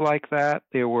sort of like that.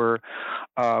 There were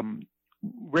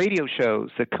radio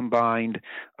shows that combined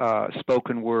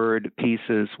spoken word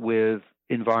pieces with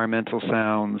environmental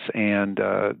sounds and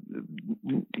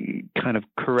kind of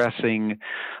caressing,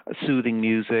 soothing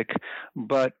music.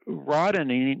 But Rod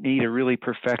and Anita really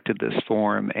perfected this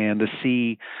form, and The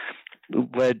Sea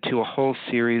led to a whole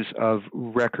series of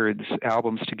records,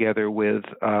 albums together with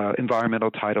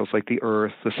environmental titles like The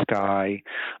Earth, The Sky,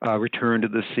 Return to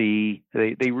the Sea.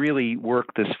 They really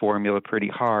worked this formula pretty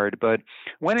hard, but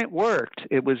when it worked,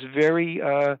 it was very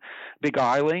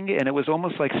beguiling, and it was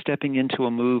almost like stepping into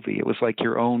a movie. It was like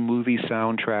your own movie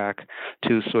soundtrack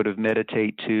to sort of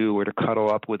meditate to or to cuddle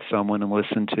up with someone and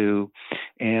listen to,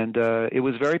 and it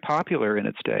was very popular in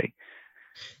its day.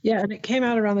 Yeah, and it came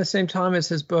out around the same time as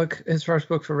his first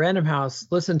book for Random House,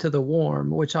 Listen to the Warm,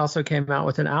 which also came out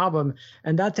with an album.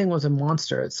 And that thing was a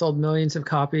monster. It sold millions of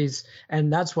copies.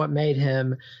 And that's what made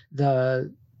him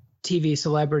the TV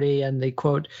celebrity and the,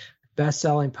 quote,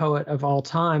 best-selling poet of all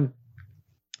time.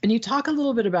 And you talk a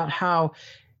little bit about how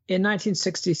in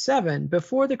 1967,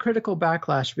 before the critical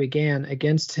backlash began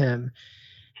against him,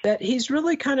 that he's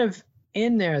really kind of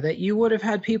in there, that you would have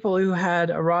had people who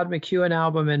had a Rod McKuen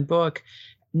album and book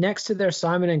next to their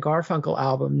Simon and Garfunkel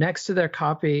album, next to their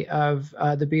copy of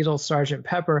the Beatles' Sgt.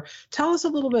 Pepper. Tell us a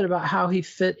little bit about how he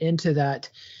fit into that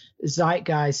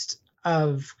zeitgeist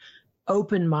of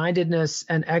open-mindedness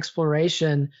and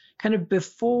exploration kind of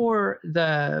before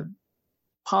the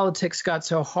politics got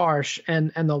so harsh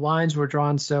and the lines were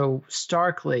drawn so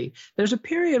starkly. There's a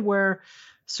period where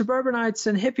suburbanites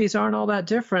and hippies aren't all that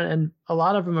different, and a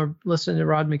lot of them are listening to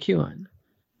Rod McKuen.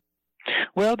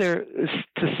 Well, to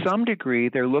some degree,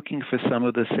 they're looking for some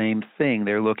of the same thing.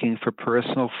 They're looking for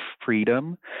personal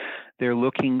freedom. They're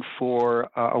looking for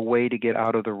a way to get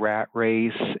out of the rat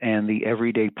race and the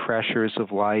everyday pressures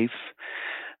of life.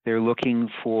 They're looking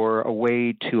for a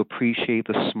way to appreciate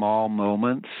the small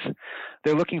moments.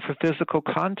 They're looking for physical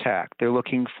contact. They're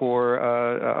looking for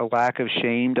a lack of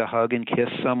shame to hug and kiss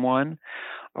someone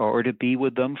or to be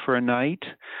with them for a night.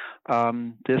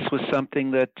 This was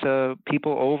something that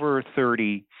people over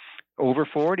 30, over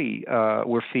 40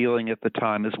 were feeling at the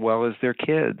time, as well as their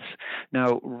kids.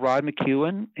 Now, Rod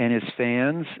McKuen and his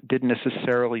fans didn't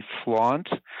necessarily flaunt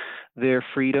their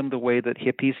freedom the way that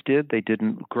hippies did. They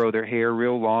didn't grow their hair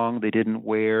real long. They didn't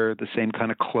wear the same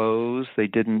kind of clothes. They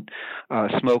didn't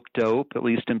smoke dope, at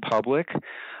least in public.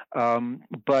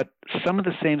 But some of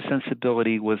the same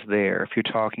sensibility was there. If you're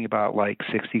talking about like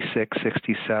 66,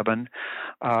 67,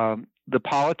 the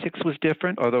politics was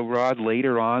different, although Rod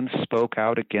later on spoke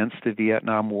out against the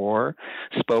Vietnam War,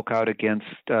 spoke out against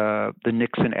the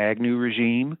Nixon-Agnew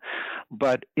regime,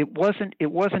 but it wasn't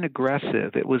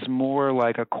aggressive. It was more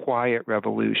like a quiet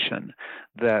revolution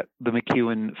that the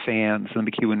McKuen fans, the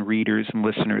McKuen readers and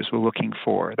listeners were looking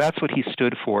for. That's what he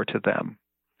stood for to them.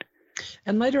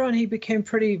 And later on, he became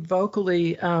pretty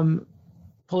vocally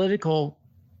political,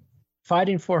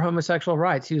 fighting for homosexual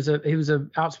rights. He was a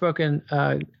outspoken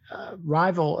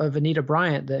rival of Anita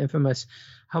Bryant, the infamous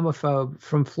homophobe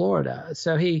from Florida.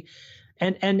 So he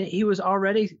was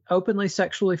already openly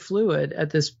sexually fluid at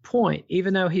this point.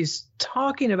 Even though he's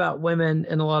talking about women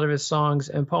in a lot of his songs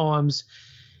and poems,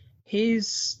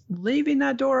 he's leaving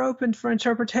that door open for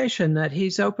interpretation, that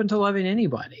he's open to loving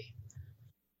anybody.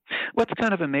 What's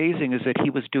kind of amazing is that he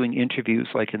was doing interviews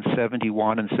like in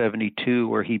 71 and 72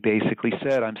 where he basically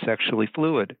said, I'm sexually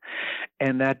fluid.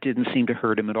 And that didn't seem to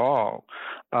hurt him at all.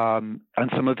 On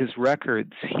some of his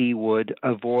records, he would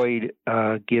avoid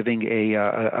giving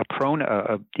a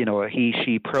he,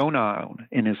 she pronoun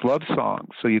in his love songs,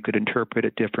 so you could interpret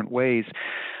it different ways.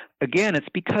 Again, it's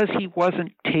because he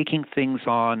wasn't taking things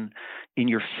on in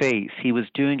your face. He was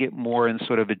doing it more in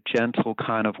sort of a gentle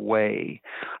kind of way,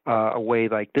 a way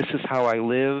like, this is how I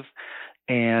live,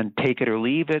 and take it or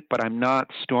leave it, but I'm not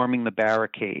storming the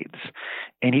barricades.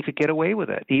 And he could get away with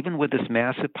it, even with this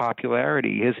massive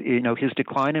popularity. His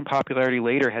decline in popularity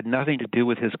later had nothing to do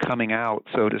with his coming out,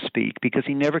 so to speak, because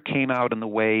he never came out in the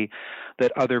way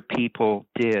that other people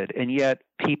did. And yet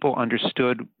people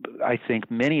understood, I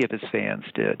think many of his fans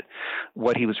did,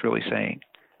 what he was really saying.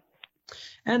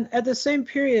 And at the same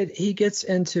period, he gets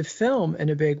into film in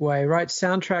a big way, writes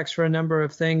soundtracks for a number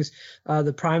of things.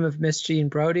 The prime of Miss Jean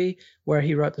Brodie, where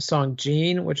he wrote the song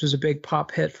Jean, which was a big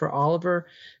pop hit for Oliver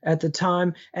at the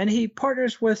time. And he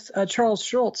partners with Charles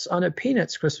Schulz on a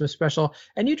Peanuts Christmas special.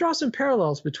 And you draw some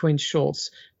parallels between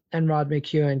Schulz and Rod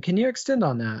McKuen. Can you extend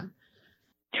on that?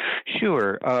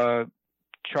 Sure.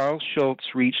 Charles Schulz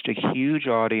reached a huge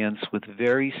audience with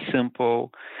very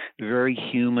simple, very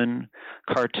human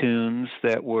cartoons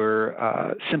that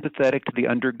were sympathetic to the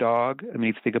underdog. I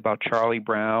mean, if you think about Charlie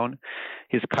Brown,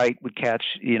 his kite would catch,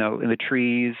 in the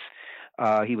trees.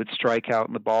 He would strike out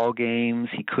in the ball games.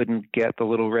 He couldn't get the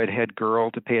little redhead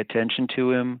girl to pay attention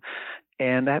to him.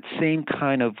 And that same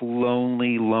kind of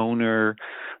lonely loner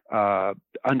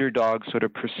underdog sort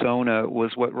of persona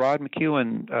was what Rod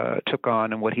McKuen took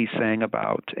on and what he sang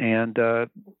about. And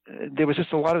there was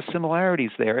just a lot of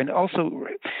similarities there. And also,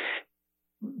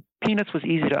 Peanuts was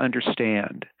easy to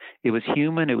understand. It was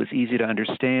human. It was easy to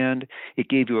understand. It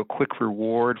gave you a quick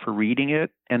reward for reading it.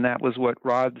 And that was what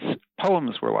Rod's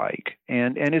poems were like.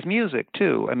 And his music,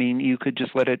 too. I mean, you could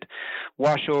just let it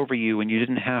wash over you and you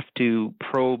didn't have to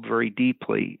probe very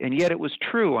deeply. And yet it was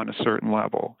true on a certain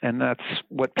level. And that's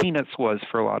what Peanuts was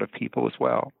for a lot of people as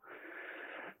well.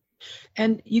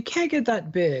 And you can't get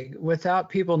that big without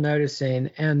people noticing,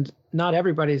 and not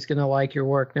everybody's going to like your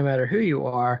work no matter who you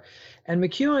are. And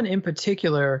McEwen in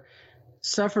particular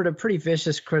suffered a pretty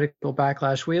vicious critical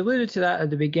backlash. We alluded to that at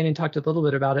the beginning, talked a little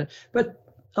bit about it, but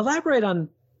elaborate on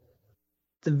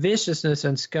the viciousness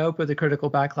and scope of the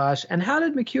critical backlash, and how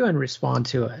did McEwen respond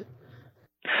to it?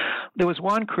 There was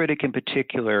one critic in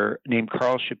particular named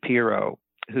Carl Shapiro,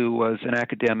 who was an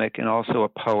academic and also a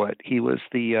poet. He was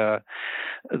the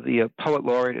poet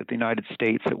laureate of the United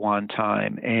States at one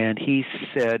time, and he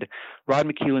said Rod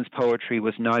McEwen's poetry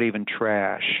was not even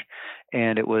trash,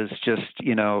 and it was just,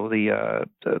 you know,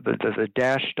 the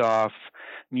dashed off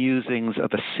musings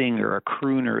of a singer, a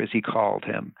crooner, as he called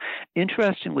him.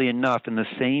 Interestingly enough, in the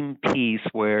same piece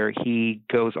where he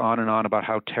goes on and on about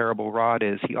how terrible Rod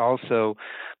is, he also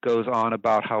goes on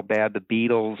about how bad the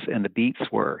Beatles and the Beats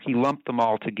were. He lumped them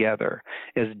all together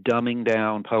as dumbing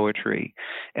down poetry.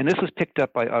 And this was picked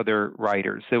up by other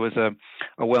writers. There was a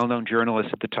well-known journalist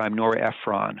at the time, Nora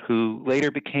Ephron, who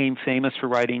later became famous for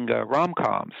writing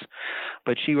rom-coms.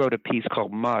 But she wrote a piece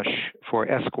called Mush for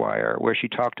Esquire, where she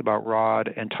talked about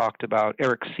Rod and talked about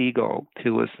Eric Siegel,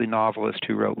 who was the novelist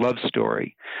who wrote Love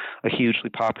Story, a hugely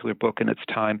popular book in its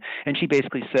time. And she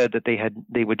basically said that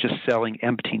they were just selling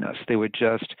emptiness. They were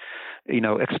just, you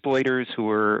know, exploiters who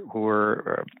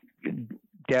were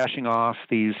dashing off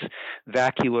these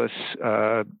vacuous,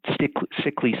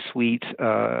 sickly sweet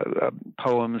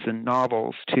poems and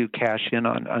novels to cash in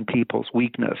on people's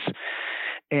weakness.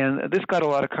 And this got a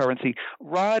lot of currency.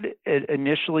 Rod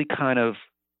initially kind of,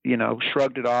 you know,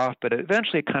 shrugged it off, but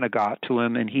eventually it kind of got to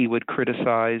him, and he would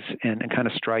criticize and kind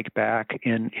of strike back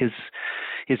in his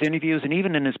interviews, and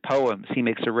even in his poems. He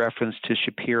makes a reference to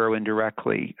Shapiro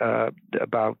indirectly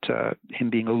about him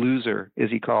being a loser, as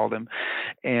he called him.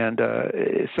 And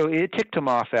so it ticked him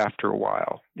off after a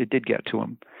while. It did get to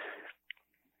him.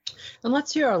 And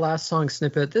let's hear our last song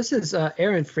snippet. This is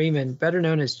Aaron Freeman, better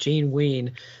known as Gene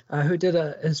Ween, who did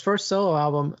his first solo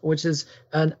album, which is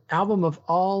an album of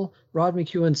all Rod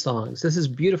McEwen songs. This is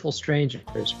Beautiful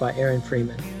Strangers by Aaron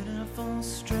Freeman. Beautiful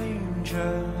strangers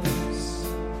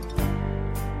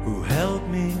who held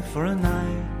me for a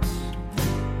night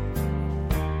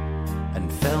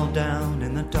and fell down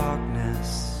in the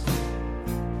darkness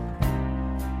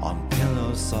on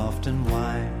pillows soft and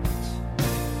white.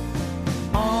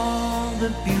 All the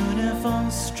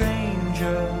beautiful strangers,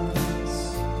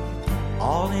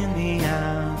 all in the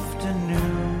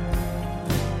afternoon,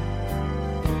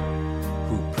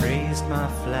 who praised my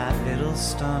flat little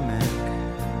stomach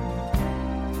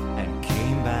and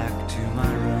came back to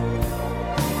my room.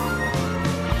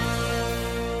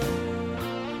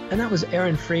 And that was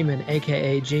Aaron Freeman,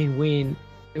 a.k.a. Gene Ween,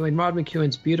 doing Rod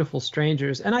McEwen's Beautiful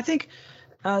Strangers. And I think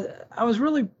I was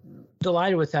really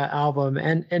delighted with that album,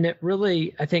 and it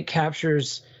really, I think,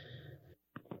 captures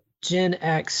Gen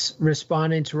X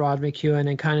responding to Rod McEwen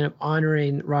and kind of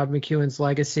honoring Rod McEwen's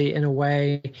legacy in a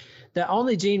way that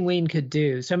only Gene Ween could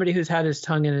do, somebody who's had his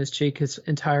tongue in his cheek his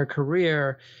entire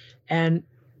career. And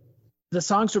the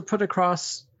songs were put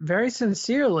across very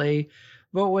sincerely,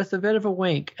 but with a bit of a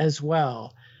wink as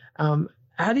well.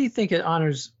 How do you think it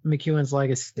honors McEwen's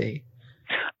legacy?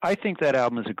 I think that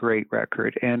album is a great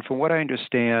record. And from what I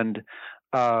understand,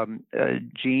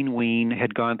 Gene Ween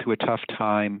had gone through a tough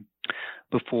time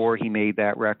before he made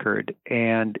that record.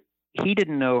 And he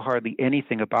didn't know hardly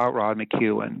anything about Rod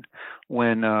McEwen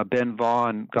when Ben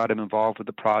Vaughn got him involved with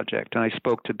the project. And I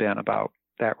spoke to Ben about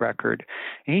that record.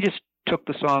 And he just took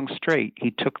the songs straight.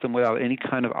 He took them without any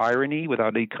kind of irony,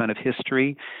 without any kind of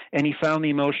history, and he found the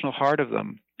emotional heart of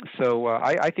them. So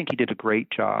I think he did a great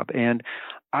job. And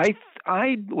I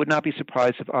would not be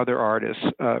surprised if other artists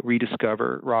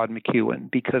rediscover Rod McEwen,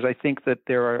 because I think that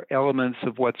there are elements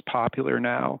of what's popular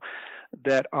now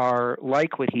that are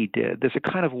like what he did. There's a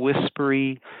kind of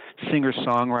whispery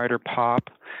singer-songwriter pop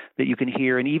that you can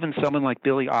hear, and even someone like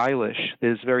Billie Eilish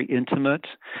is very intimate,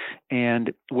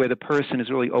 and where the person is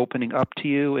really opening up to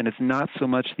you, and it's not so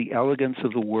much the elegance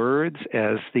of the words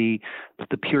as the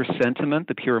pure sentiment,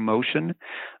 the pure emotion.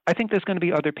 I think there's going to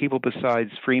be other people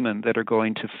besides Freeman that are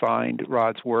going to find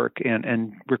Rod's work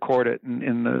and record it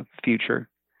in the future.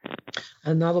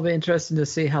 And that'll be interesting to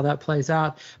see how that plays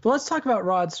out. But let's talk about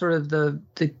Rod, sort of the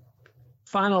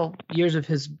final years of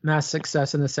his mass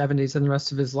success in the 70s and the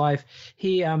rest of his life.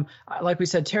 He, like we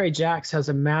said, Terry Jacks has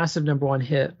a massive #1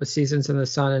 hit with Seasons in the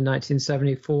Sun in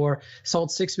 1974,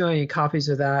 sold 6 million copies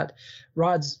of that.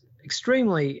 Rod's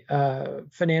extremely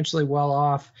financially well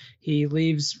off. He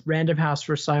leaves Random House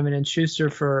for Simon & Schuster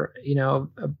for,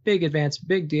 a big advance,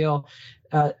 big deal.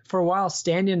 For a while,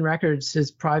 Stand-In Records,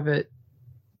 his private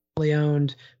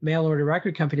owned mail order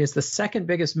record company. It's the second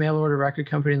biggest mail order record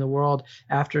company in the world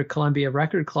after Columbia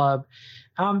Record Club.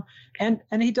 And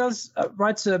he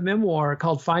writes a memoir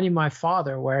called Finding My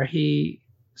Father, where he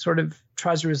sort of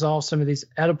tries to resolve some of these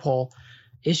Oedipal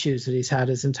issues that he's had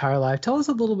his entire life. Tell us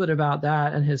a little bit about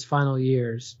that and his final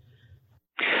years.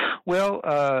 Well,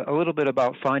 a little bit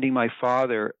about Finding My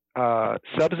Father.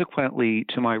 Subsequently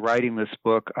to my writing this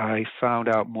book, I found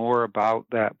out more about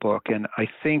that book, and I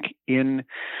think in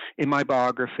my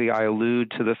biography I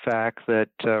allude to the fact that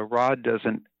Rod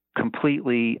doesn't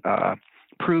completely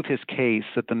prove his case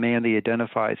that the man that he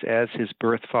identifies as his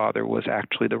birth father was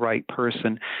actually the right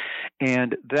person,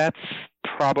 and that's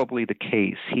probably the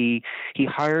case. He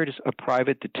hired a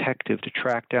private detective to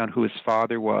track down who his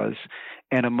father was,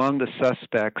 and among the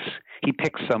suspects, he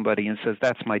picks somebody and says,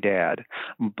 "That's my dad."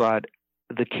 But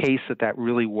the case that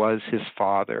really was his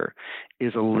father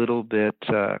is a little bit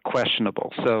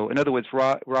questionable. So, in other words,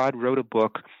 Rod wrote a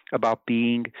book about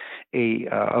being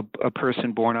a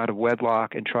person born out of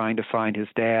wedlock and trying to find his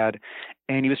dad,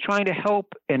 and he was trying to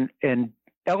help and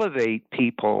elevate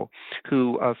people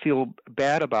who feel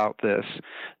bad about this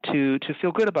to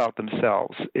feel good about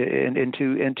themselves and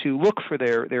to look for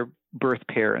their birth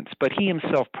parents. But he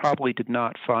himself probably did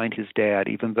not find his dad,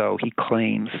 even though he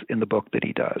claims in the book that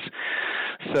he does.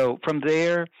 So from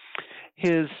there,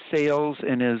 his sales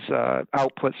and his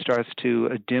output starts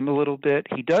to dim a little bit.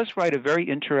 He does write a very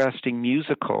interesting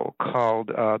musical called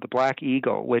The Black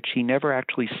Eagle, which he never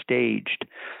actually staged,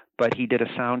 but he did a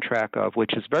soundtrack of,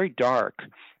 which is very dark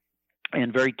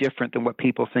and very different than what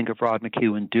people think of Rod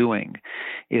McKuen doing.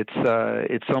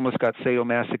 It's almost got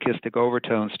sadomasochistic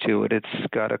overtones to it. It's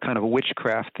got a kind of a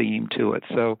witchcraft theme to it.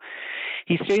 So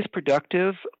he stays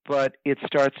productive, but it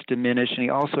starts to diminish, and he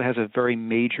also has a very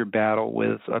major battle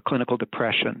with clinical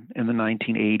depression in the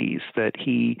 1980s that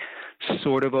he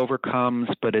sort of overcomes,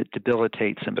 but it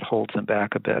debilitates him. It holds him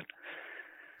back a bit.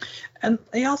 And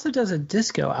he also does a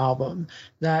disco album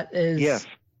that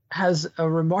has a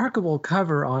remarkable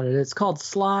cover on it. It's called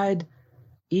Slide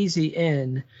Easy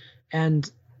In,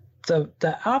 and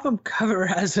the album cover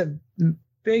has a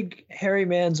big hairy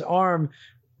man's arm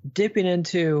dipping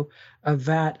into a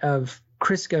vat of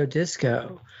Crisco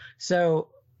Disco. So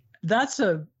that's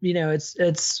I've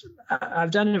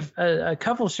done a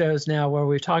couple shows now where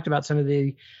we've talked about some of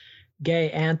the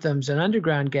gay anthems and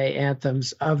underground gay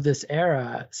anthems of this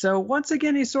era. So once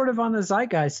again, he's sort of on the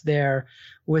zeitgeist there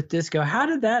with disco. How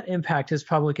did that impact his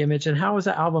public image, and how was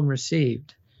the album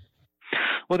received?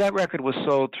 Well, that record was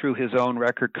sold through his own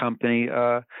record company.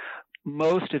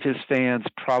 Most of his fans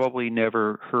probably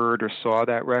never heard or saw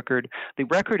that record. The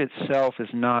record itself is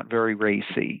not very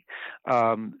racy.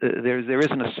 There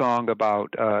isn't a song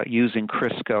about using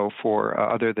Crisco for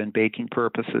other than baking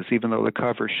purposes, even though the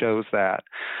cover shows that.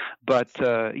 But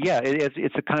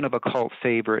it's a kind of a cult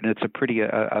favorite, and it's a pretty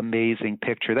amazing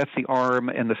picture. That's the arm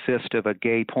and the fist of a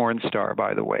gay porn star,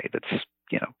 by the way. That's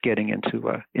getting into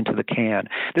the can.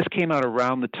 This came out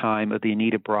around the time of the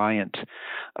Anita Bryant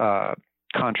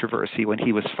controversy, when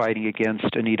he was fighting against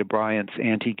Anita Bryant's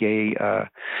anti-gay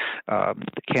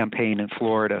campaign in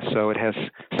Florida. So it has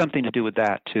something to do with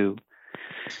that too.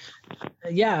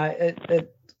 Yeah,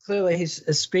 it clearly he's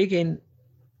speaking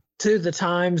to the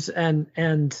times and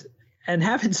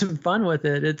having some fun with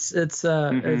it.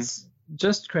 It's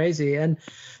just crazy. And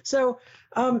so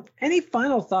any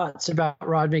final thoughts about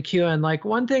Rod McKuen? Like,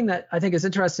 one thing that I think is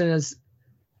interesting is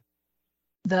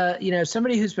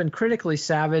somebody who's been critically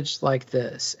savaged like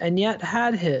this and yet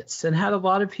had hits and had a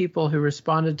lot of people who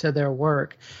responded to their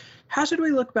work. How should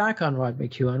we look back on Rod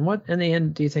McKuen? What, in the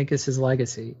end, do you think is his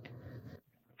legacy?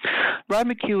 Rod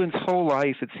McKuen's whole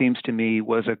life, it seems to me,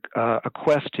 was a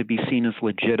quest to be seen as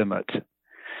legitimate,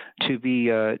 to be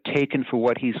taken for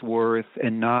what he's worth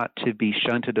and not to be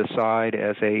shunted aside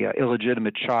as a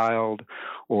illegitimate child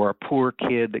or a poor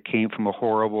kid that came from a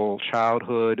horrible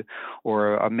childhood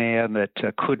or a man that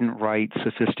couldn't write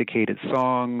sophisticated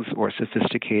songs or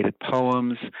sophisticated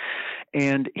poems.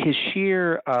 And his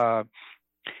sheer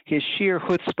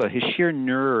chutzpah, his sheer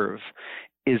nerve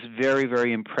is very,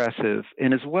 very impressive,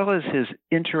 and as well as his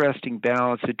interesting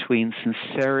balance between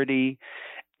sincerity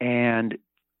and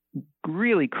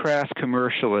really crass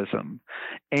commercialism,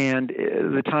 and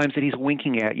the times that he's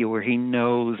winking at you where he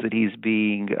knows that he's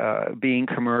being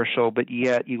commercial, but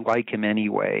yet you like him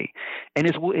anyway, and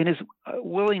his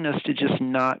willingness to just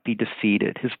not be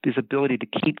defeated, his ability to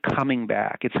keep coming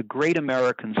back. It's a great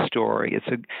American story.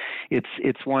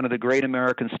 It's one of the great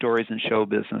American stories in show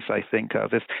business, I think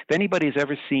of. If anybody's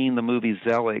ever seen the movie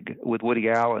Zelig with Woody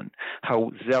Allen,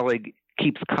 how Zelig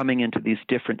keeps coming into these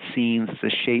different scenes as a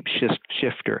shape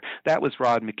shifter. That was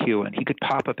Rod McKuen. He could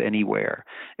pop up anywhere,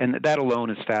 and that alone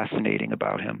is fascinating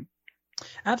about him.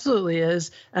 Absolutely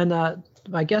is. And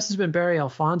my guest has been Barry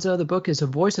Alfonso. The book is A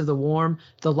Voice of the Warm,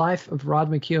 The Life of Rod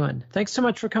McKuen. Thanks so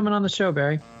much for coming on the show,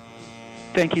 Barry.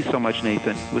 Thank you so much,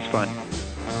 Nathan. It was fun.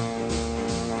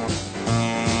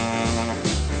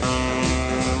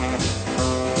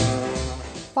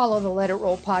 Follow the Let It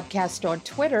Roll podcast on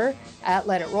Twitter at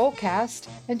Let It Rollcast,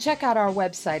 and check out our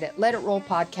website at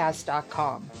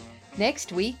letitrollpodcast.com.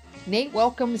 Next week, Nate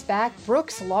welcomes back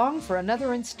Brooks Long for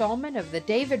another installment of the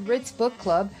David Ritz Book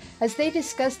Club as they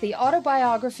discuss the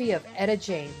autobiography of Etta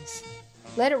James.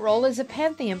 Let It Roll is a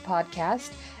Pantheon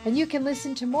podcast, and you can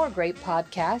listen to more great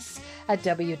podcasts at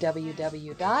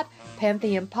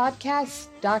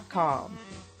www.pantheonpodcasts.com.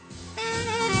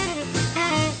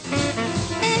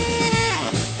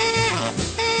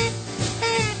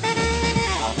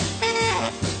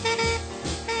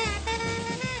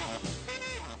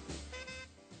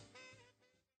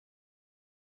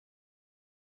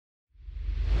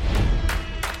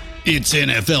 It's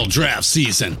NFL draft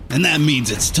season, and that means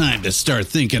it's time to start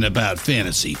thinking about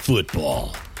fantasy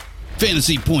football.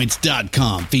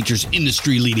 FantasyPoints.com features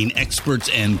industry-leading experts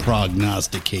and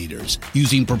prognosticators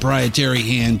using proprietary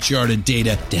hand-charted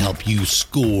data to help you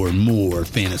score more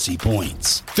fantasy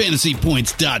points.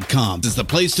 FantasyPoints.com is the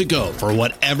place to go for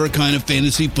whatever kind of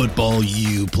fantasy football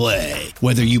you play.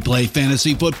 Whether you play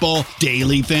fantasy football,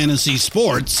 daily fantasy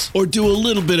sports, or do a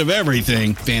little bit of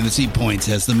everything, Fantasy Points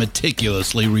has the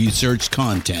meticulously researched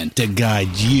content to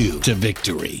guide you to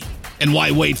victory. And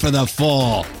why wait for the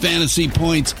fall? Fantasy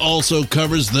Points also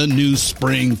covers the new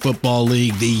spring football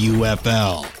league, the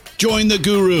UFL. Join the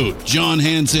guru, John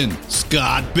Hansen,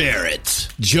 Scott Barrett,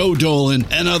 Joe Dolan,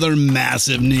 and other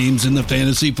massive names in the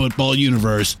fantasy football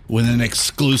universe with an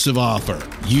exclusive offer.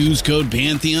 Use code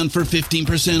Pantheon for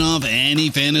 15% off any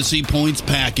Fantasy Points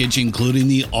package, including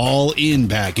the all-in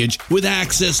package, with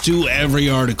access to every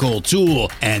article, tool,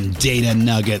 and data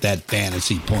nugget that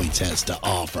Fantasy Points has to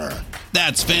offer.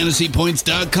 That's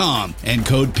FantasyPoints.com and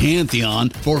code Pantheon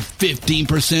for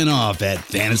 15% off at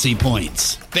Fantasy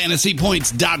Points.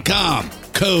 FantasyPoints.com,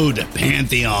 code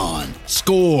Pantheon.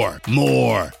 Score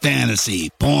more fantasy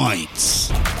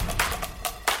points.